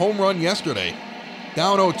 who had a home run yesterday,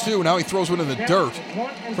 down 0-2, now he throws one in the dirt,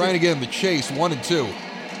 trying to get him the chase, 1-2.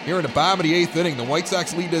 Here in the bottom of the 8th inning, the White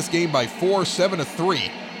Sox lead this game by 4, 7-3.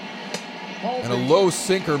 And a low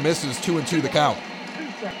sinker misses, 2-2 the count.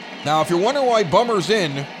 Now, if you're wondering why Bummer's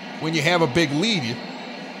in when you have a big lead,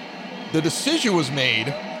 the decision was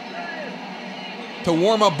made to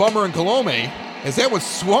warm up Bummer and Colome, as that was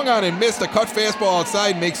swung on and missed. A cut fastball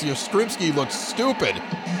outside makes Yastrzemski look stupid.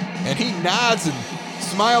 And he nods and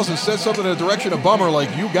smiles and says something in the direction of Bummer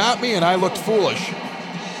like, "You got me and I looked foolish."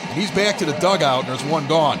 And he's back to the dugout and there's one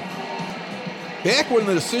gone. Back when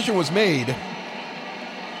the decision was made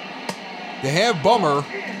to have Bummer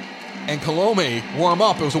and Colome warm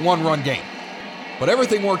up, it was a 1-run game. But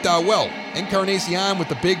everything worked out well. Encarnacion with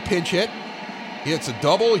the big pinch hit. He hits a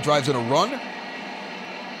double, he drives in a run.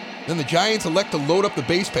 Then the Giants elect to load up the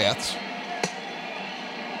base paths.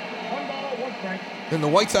 Then the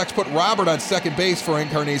White Sox put Robert on second base for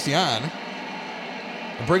Encarnacion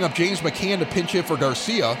and bring up James McCann to pinch hit for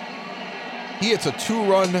Garcia. He hits a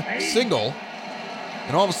 2-run single,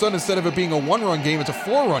 and all of a sudden, instead of it being a 1-run game, it's a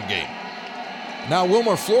 4-run game. Now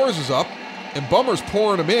Wilmer Flores is up, and Bummer's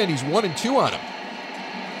pouring him in. He's 1-2 on him.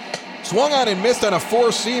 Swung on and missed on a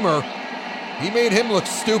 4-seamer. He made him look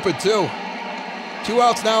stupid, too. 2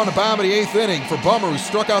 outs now in the bottom of the 8th inning for Bummer, who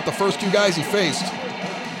struck out the first 2 guys he faced.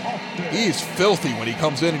 He is filthy when he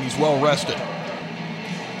comes in and he's well rested.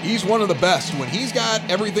 He's one of the best. When he's got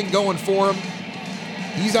everything going for him,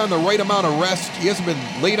 he's on the right amount of rest. He hasn't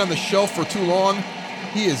been laid on the shelf for too long.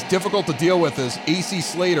 He is difficult to deal with as A.C.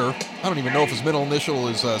 Slater. I don't even know if his middle initial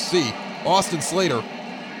is C. Austin Slater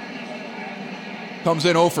comes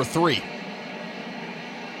in 0 for 3.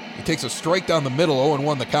 He takes a strike down the middle,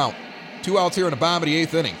 0-1 the count. 2 outs here in the bottom of the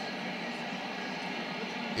 8th inning.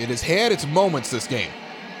 It has had its moments, this game.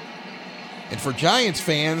 And for Giants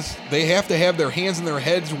fans, they have to have their hands in their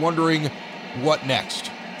heads wondering what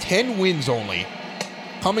next. 10 wins only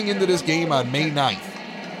coming into this game on May 9th.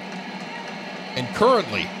 And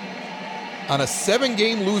currently on a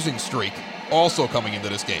 7-game losing streak also coming into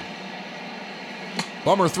this game.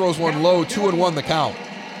 Bummer throws one low, 2-1 the count.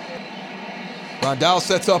 Grandal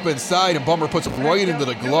sets up inside, and Bummer puts it right into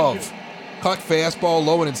the glove. Cut fastball,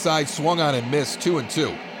 low and inside, swung on and missed,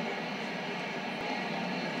 2-2.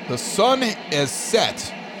 The sun is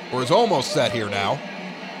set, or is almost set here now,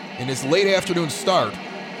 in his late afternoon start,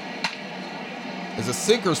 as the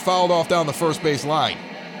sinker's fouled off down the first base line.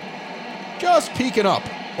 Just peeking up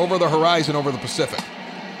over the horizon over the Pacific.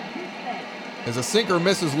 As a sinker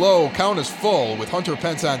misses low, count is full with Hunter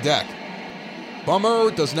Pence on deck.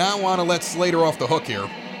 Bummer does not want to let Slater off the hook here.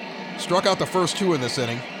 Struck out the first 2 in this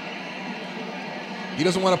inning. He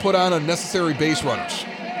doesn't want to put on unnecessary base runners.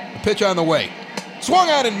 The pitch on the way. Swung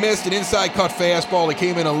on and missed an inside cut fastball. He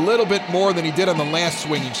came in a little bit more than he did on the last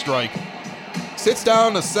swinging strike. Sits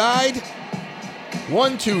down the side.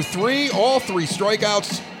 1, 2, 3. All 3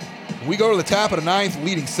 strikeouts. We go to the top of the 9th,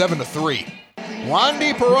 leading 7-3.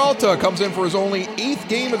 Wandy Peralta comes in for his only 8th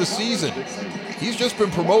game of the season. He's just been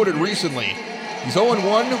promoted recently. He's 0-1,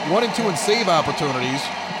 1-2 in save opportunities,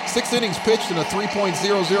 6 innings pitched and a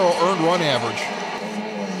 3.00 earned run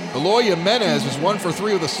average. Eloy Jimenez is 1 for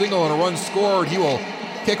 3 with a single and a run scored. He will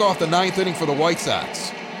kick off the 9th inning for the White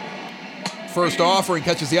Sox. First offering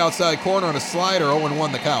catches the outside corner on a slider,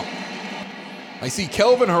 0-1 the count. I see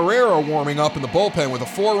Kelvin Herrera warming up in the bullpen with a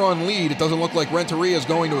 4-run lead. It doesn't look like Renteria is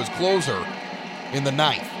going to his closer in the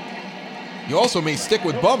 9th. You also may stick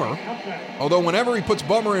with Bummer, although whenever he puts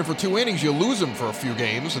Bummer in for 2 innings, you lose him for a few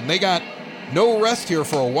games, and they got no rest here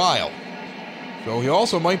for a while. So he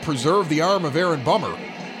also might preserve the arm of Aaron Bummer.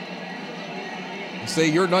 And say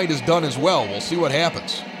your night is done as well. We'll see what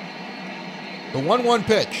happens. The 1-1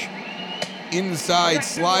 pitch. Inside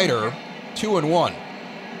slider, 2-1.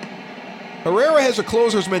 Herrera has a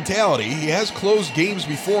closer's mentality. He has closed games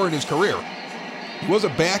before in his career. He was a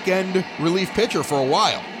back-end relief pitcher for a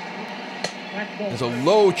while. As a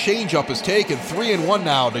low changeup is taken, 3-1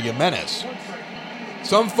 now to Jimenez.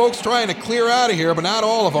 Some folks trying to clear out of here, but not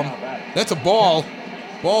all of them. That's a ball.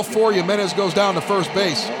 Ball 4, Jimenez goes down to first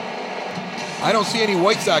base. I don't see any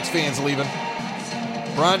White Sox fans leaving.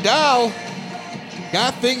 Grandal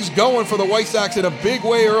got things going for the White Sox in a big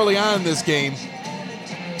way early on in this game.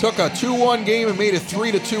 Took a 2-1 game and made it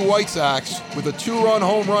 3-2 White Sox with a 2-run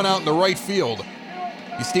home run out in the right field.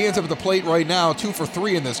 He stands up at the plate right now, 2 for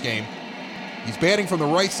 3 in this game. He's batting from the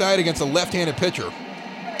right side against a left-handed pitcher.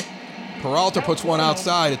 Peralta puts one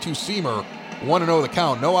outside, a 2-seamer, 1-0 the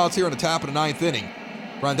count. No outs here in the top of the 9th inning.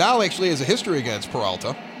 Grandal actually has a history against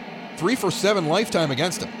Peralta. 3 for 7 lifetime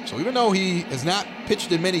against him. So even though he has not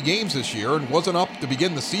pitched in many games this year and wasn't up to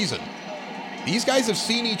begin the season, these guys have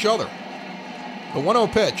seen each other. The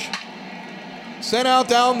 1-0 pitch. Sent out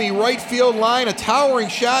down the right field line, a towering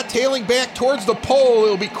shot, tailing back towards the pole.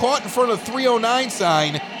 It'll be caught in front of the 309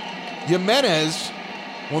 sign. Jimenez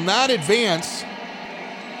will not advance.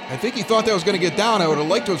 I think he thought that was going to get down. I would have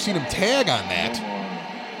liked to have seen him tag on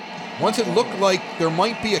that. Once it looked like there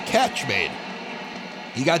might be a catch made.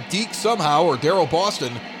 He got deked somehow, or Darryl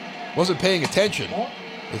Boston wasn't paying attention.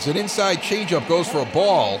 It's an inside changeup, goes for a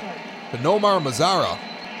ball to Nomar Mazara.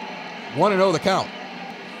 1-0 the count.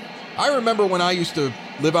 I remember when I used to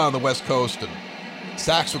live out on the West Coast and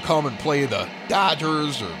Sox would come and play the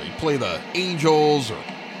Dodgers or they'd play the Angels or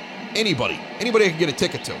anybody I could get a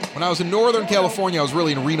ticket to. When I was in Northern California, I was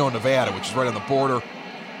really in Reno, Nevada, which is right on the border.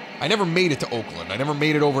 I never made it to Oakland. I never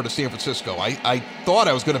made it over to San Francisco. I thought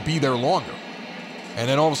I was going to be there longer. And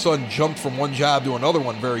then all of a sudden jumped from one job to another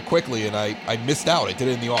one very quickly, and I missed out. I did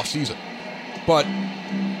it in the off season. But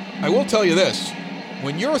I will tell you this.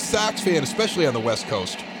 When you're a Sox fan, especially on the West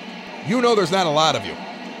Coast, you know there's not a lot of you.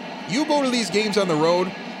 You go to these games on the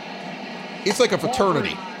road, it's like a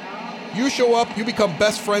fraternity. You show up, you become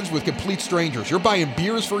best friends with complete strangers. You're buying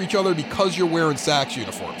beers for each other because you're wearing Sox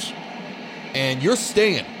uniforms. And you're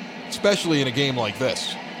staying, especially in a game like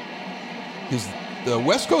this. Because the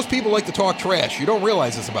West Coast people like to talk trash. You don't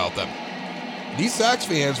realize this about them. These Sox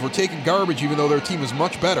fans were taking garbage even though their team is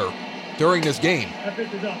much better during this game,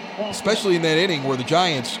 especially in that inning where the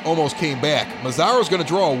Giants almost came back. Mazzaro's going to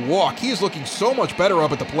draw a walk. He is looking so much better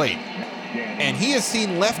up at the plate. And he has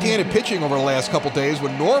seen left-handed pitching over the last couple days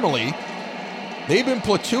when normally they've been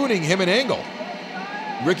platooning him and Engel.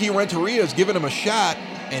 Ricky Renteria has given him a shot,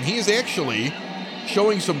 and he is actually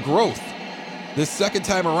showing some growth this second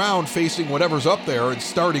time around, facing whatever's up there and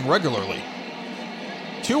starting regularly.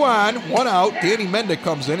 2 on, 1 out. Danny Mendick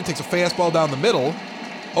comes in and takes a fastball down the middle.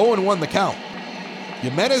 0-1 the count.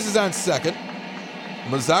 Jimenez is on second.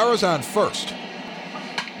 Mazara's on first.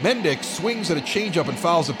 Mendick swings at a changeup and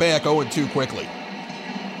fouls it back 0-2 quickly.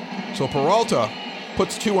 So Peralta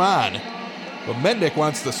puts 2 on, but Mendick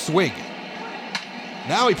wants the swing.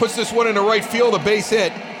 Now he puts this one into right field, a base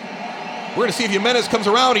hit. We're going to see if Jimenez comes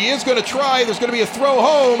around. He is going to try. There's going to be a throw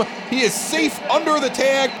home. He is safe under the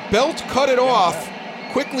tag. Belt cut it off.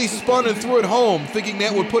 Quickly spun and threw it home, thinking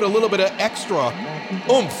that would put a little bit of extra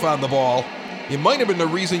oomph on the ball. It might have been the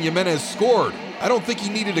reason Jimenez scored. I don't think he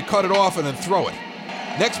needed to cut it off and then throw it.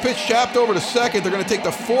 Next pitch chopped over to second. They're going to take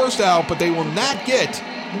the force out, but they will not get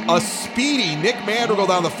a speedy Nick Madrigal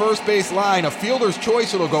down the first base line. A fielder's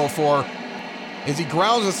choice it'll go for as he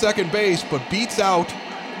grounds to second base, but beats out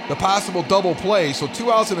the possible double play. So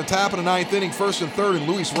 2 outs in the top of the 9th inning, first and third, and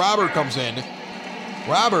Luis Robert comes in.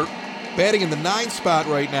 Robert batting in the 9th spot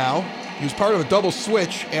right now. He was part of a double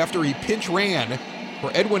switch after he pinch ran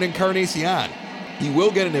for Edwin Encarnacion. He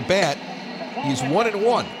will get an at-bat. He's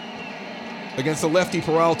 1-1 against the lefty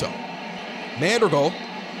Peralta. Madrigal,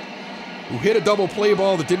 who hit a double play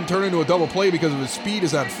ball that didn't turn into a double play because of his speed,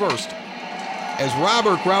 is on first. As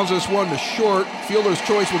Robert grounds this one to short, fielder's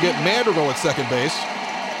choice will get Madrigal at second base.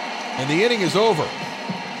 And the inning is over.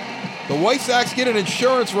 The White Sox get an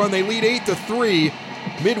insurance run. They lead 8-3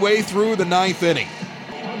 midway through the 9th inning.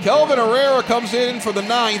 Kelvin Herrera comes in for the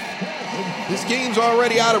 9th. This game's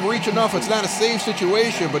already out of reach enough. It's not a save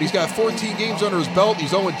situation, but he's got 14 games under his belt.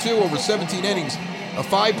 He's 0-2 over 17 innings, a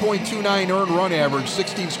 5.29 earned run average,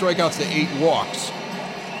 16 strikeouts to 8 walks.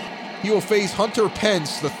 He will face Hunter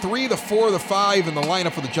Pence. The 3, the 4, the 5 in the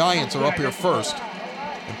lineup for the Giants are up here first.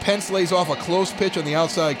 And Pence lays off a close pitch on the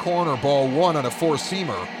outside corner, ball 1 on a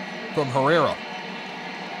 4-seamer from Herrera.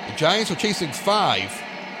 The Giants are chasing 5.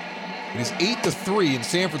 It is 8-3 in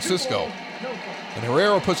San Francisco. And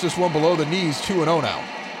Herrera puts this one below the knees, 2-0 now.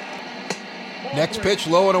 Next pitch,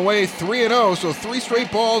 low and away, 3-0, so 3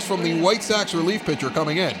 straight balls from the White Sox relief pitcher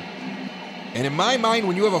coming in. And in my mind,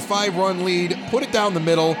 when you have a 5-run lead, put it down the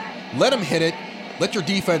middle, let him hit it, let your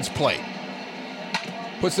defense play.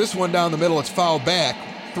 Puts this one down the middle, it's fouled back,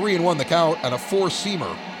 3-1 the count on a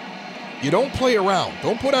 4-seamer. You don't play around,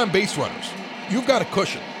 don't put on base runners. You've got a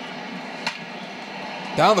cushion.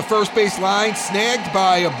 Down the first base line, snagged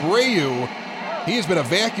by Abreu. He has been a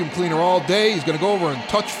vacuum cleaner all day. He's going to go over and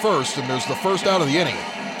touch first, and there's the first out of the inning.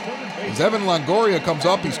 As Evan Longoria comes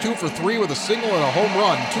up, he's 2 for 3 with a single and a home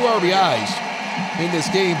run, 2 RBIs in this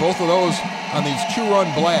game, both of those on these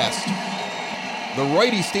 2-run blasts. The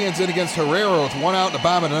righty stands in against Herrera with 1 out in the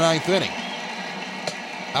bottom of the 9th inning.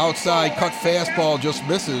 Outside cut fastball just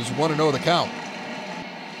misses, 1-0 the count.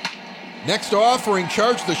 Next offering,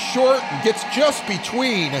 charged the short and gets just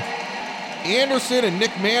between Anderson and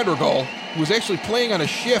Nick Madrigal, who was actually playing on a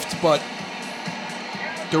shift, but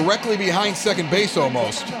directly behind second base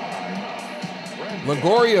almost.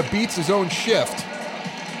 Longoria beats his own shift,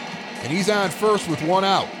 and he's on first with 1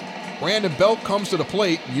 out. Brandon Belt comes to the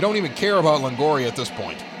plate, and you don't even care about Longoria at this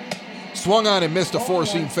point. Swung on and missed a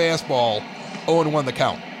 4-seam fastball, 0-1 the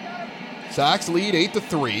count. Sox lead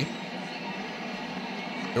 8-3.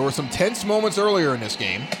 There were some tense moments earlier in this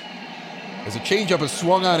game, as a changeup is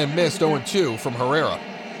swung on and missed 0-2 from Herrera.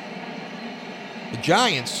 The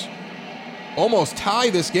Giants almost tie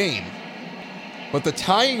this game, but the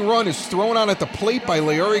tying run is thrown out at the plate by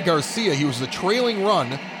Leury Garcia. He was the trailing run.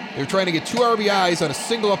 They were trying to get 2 RBIs on a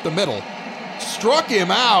single up the middle. Struck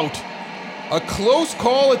him out. A close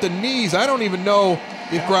call at the knees. I don't even know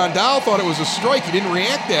if Grandal thought it was a strike. He didn't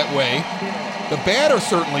react that way. The batter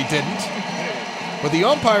certainly didn't. But the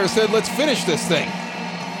umpire said, let's finish this thing.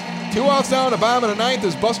 2 outs down in the bottom of the 9th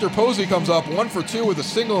as Buster Posey comes up 1 for 2 with a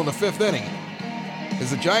single in the 5th inning.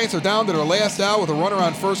 As the Giants are down to their last out with a runner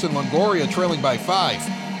on first and Longoria trailing by 5.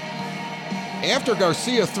 After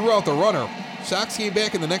Garcia threw out the runner, Sox came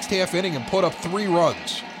back in the next half inning and put up 3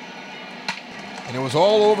 runs. And it was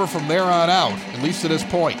all over from there on out, at least to this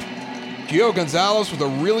point. Gio Gonzalez with a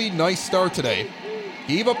really nice start today.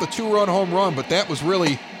 He gave up the 2-run home run, but that was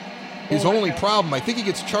really his only problem. I think he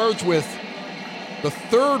gets charged with the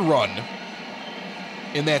 3rd run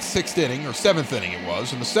in that 6th inning, or 7th inning it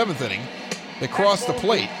was, in the 7th inning, that crossed the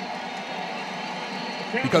plate.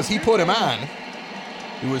 Because he put him on.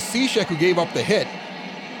 It was Cishek who gave up the hit.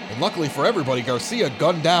 And luckily for everybody, Garcia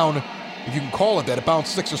gunned down, if you can call it that, it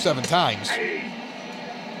bounced 6 or 7 times.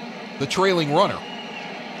 The trailing runner.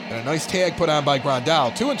 And a nice tag put on by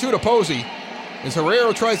Grandal. 2-2 to Posey, as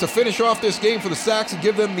Herrera tries to finish off this game for the Sox and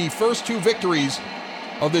give them the first 2 victories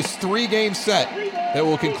of this 3-game set that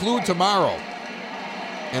will conclude tomorrow.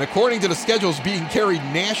 and according to the schedules being carried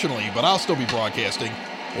nationally, but I'll still be broadcasting,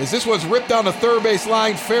 as this one's ripped down the third base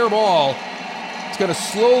line, fair ball. It's going to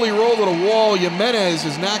slowly roll to the wall. Jimenez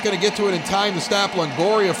is not going to get to it in time to stop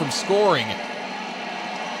Longoria from scoring.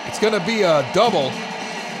 It's going to be a double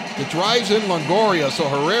that drives in Longoria, so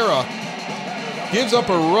Herrera gives up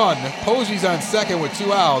a run. Posey's on second with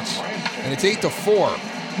 2 outs, and it's 8-4.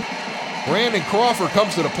 Brandon Crawford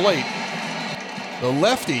comes to the plate. The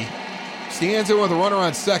lefty stands in with a runner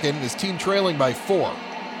on second, his team trailing by 4.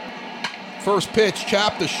 First pitch,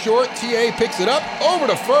 chopped to short. TA picks it up, over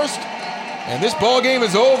to first, and this ball game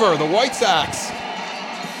is over. The White Sox,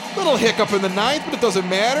 little hiccup in the ninth, but it doesn't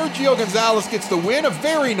matter. Gio Gonzalez gets the win. A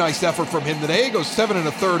very nice effort from him today. Goes 7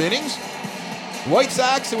 1/3 innings. White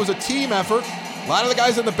Sox, it was a team effort. A lot of the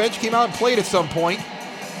guys on the bench came out and played at some point.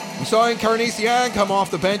 We saw Encarnacion come off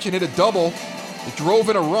the bench and hit a double that drove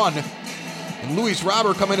in a run. And Luis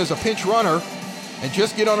Robert come in as a pinch runner and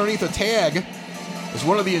just get underneath a tag as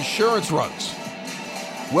one of the insurance runs.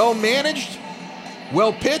 Well managed,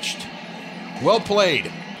 well pitched, well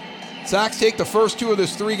played. Sox take the first 2 of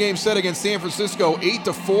this 3-game set against San Francisco,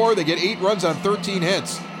 8-4. They get 8 runs on 13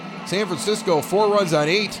 hits. San Francisco, 4 runs on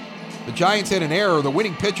 8. The Giants had an error. The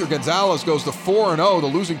winning pitcher, Gonzalez, goes to 4-0. The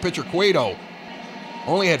losing pitcher, Cueto,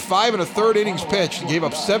 only had 5 1/3 innings pitched and gave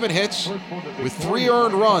up 7 hits with 3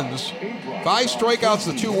 earned runs, 5 strikeouts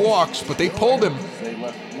to 2 walks, but they pulled him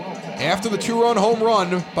after the 2-run home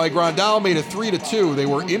run by Grandal made it 3-2. They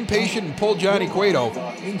were impatient and pulled Johnny Cueto,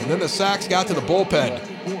 and then the Sox got to the bullpen.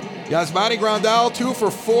 Yasmani Grandal 2 for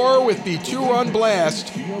 4 with the 2-run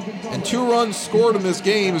blast, and 2 runs scored in this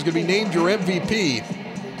game. Is going to be named your MVP.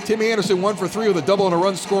 Tim Anderson 1 for 3 with a double and a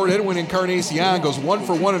run scored. Edwin Encarnacion goes 1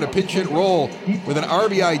 for 1 in a pinch hit roll with an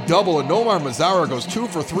RBI double, and Nomar Mazara goes 2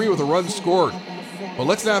 for 3 with a run scored. But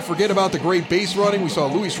let's not forget about the great base running. We saw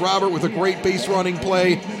Luis Robert with a great base running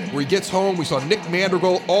play where he gets home. We saw Nick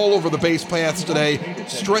Madrigal all over the base paths today,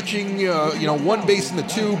 stretching, 1 base in the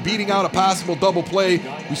 2, beating out a possible double play.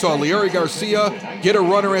 We saw Leury Garcia get a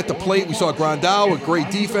runner at the plate. We saw Grandal with great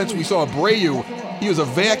defense. We saw Abreu. He was a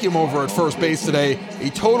vacuum over at first base today.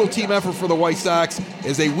 A total team effort for the White Sox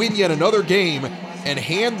as they win yet another game and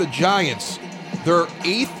hand the Giants their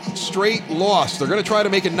 8th straight loss. They're going to try to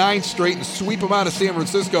make it 9 straight and sweep them out of San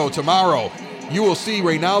Francisco tomorrow. You will see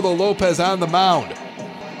Reynaldo Lopez on the mound.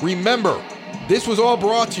 Remember, this was all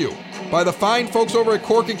brought to you by the fine folks over at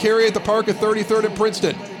Cork and Carry at the Park at 33rd and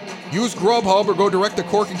Princeton. Use Grubhub or go direct to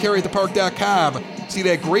corkandcarryatthepark.com. See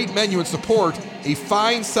that great menu and support a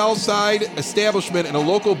fine Southside establishment and a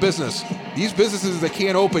local business. These businesses that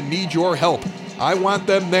can't open need your help. I want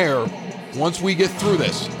them there once we get through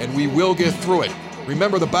this, and we will get through it.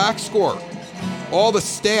 Remember the box score, all the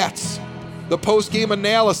stats, the post-game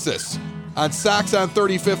analysis on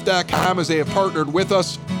SoxOn35th.com as they have partnered with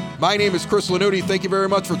us. My name is Chris Lanuti. Thank you very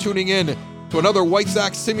much for tuning in to another White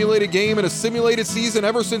Sox simulated game and a simulated season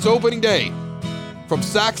ever since opening day. From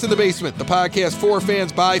Sox in the Basement, the podcast for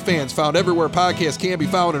fans, by fans, found everywhere podcasts can be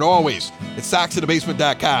found, and always at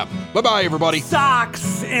SoxInTheBasement.com. Bye-bye, everybody.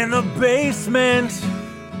 Sox in the Basement.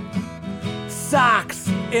 Sox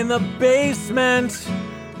in the Basement.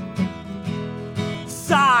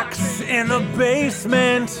 Sox in the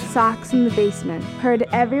Basement. Sox in the Basement. Heard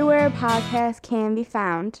everywhere podcasts can be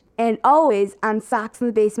found, and always on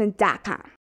SoxInTheBasement.com.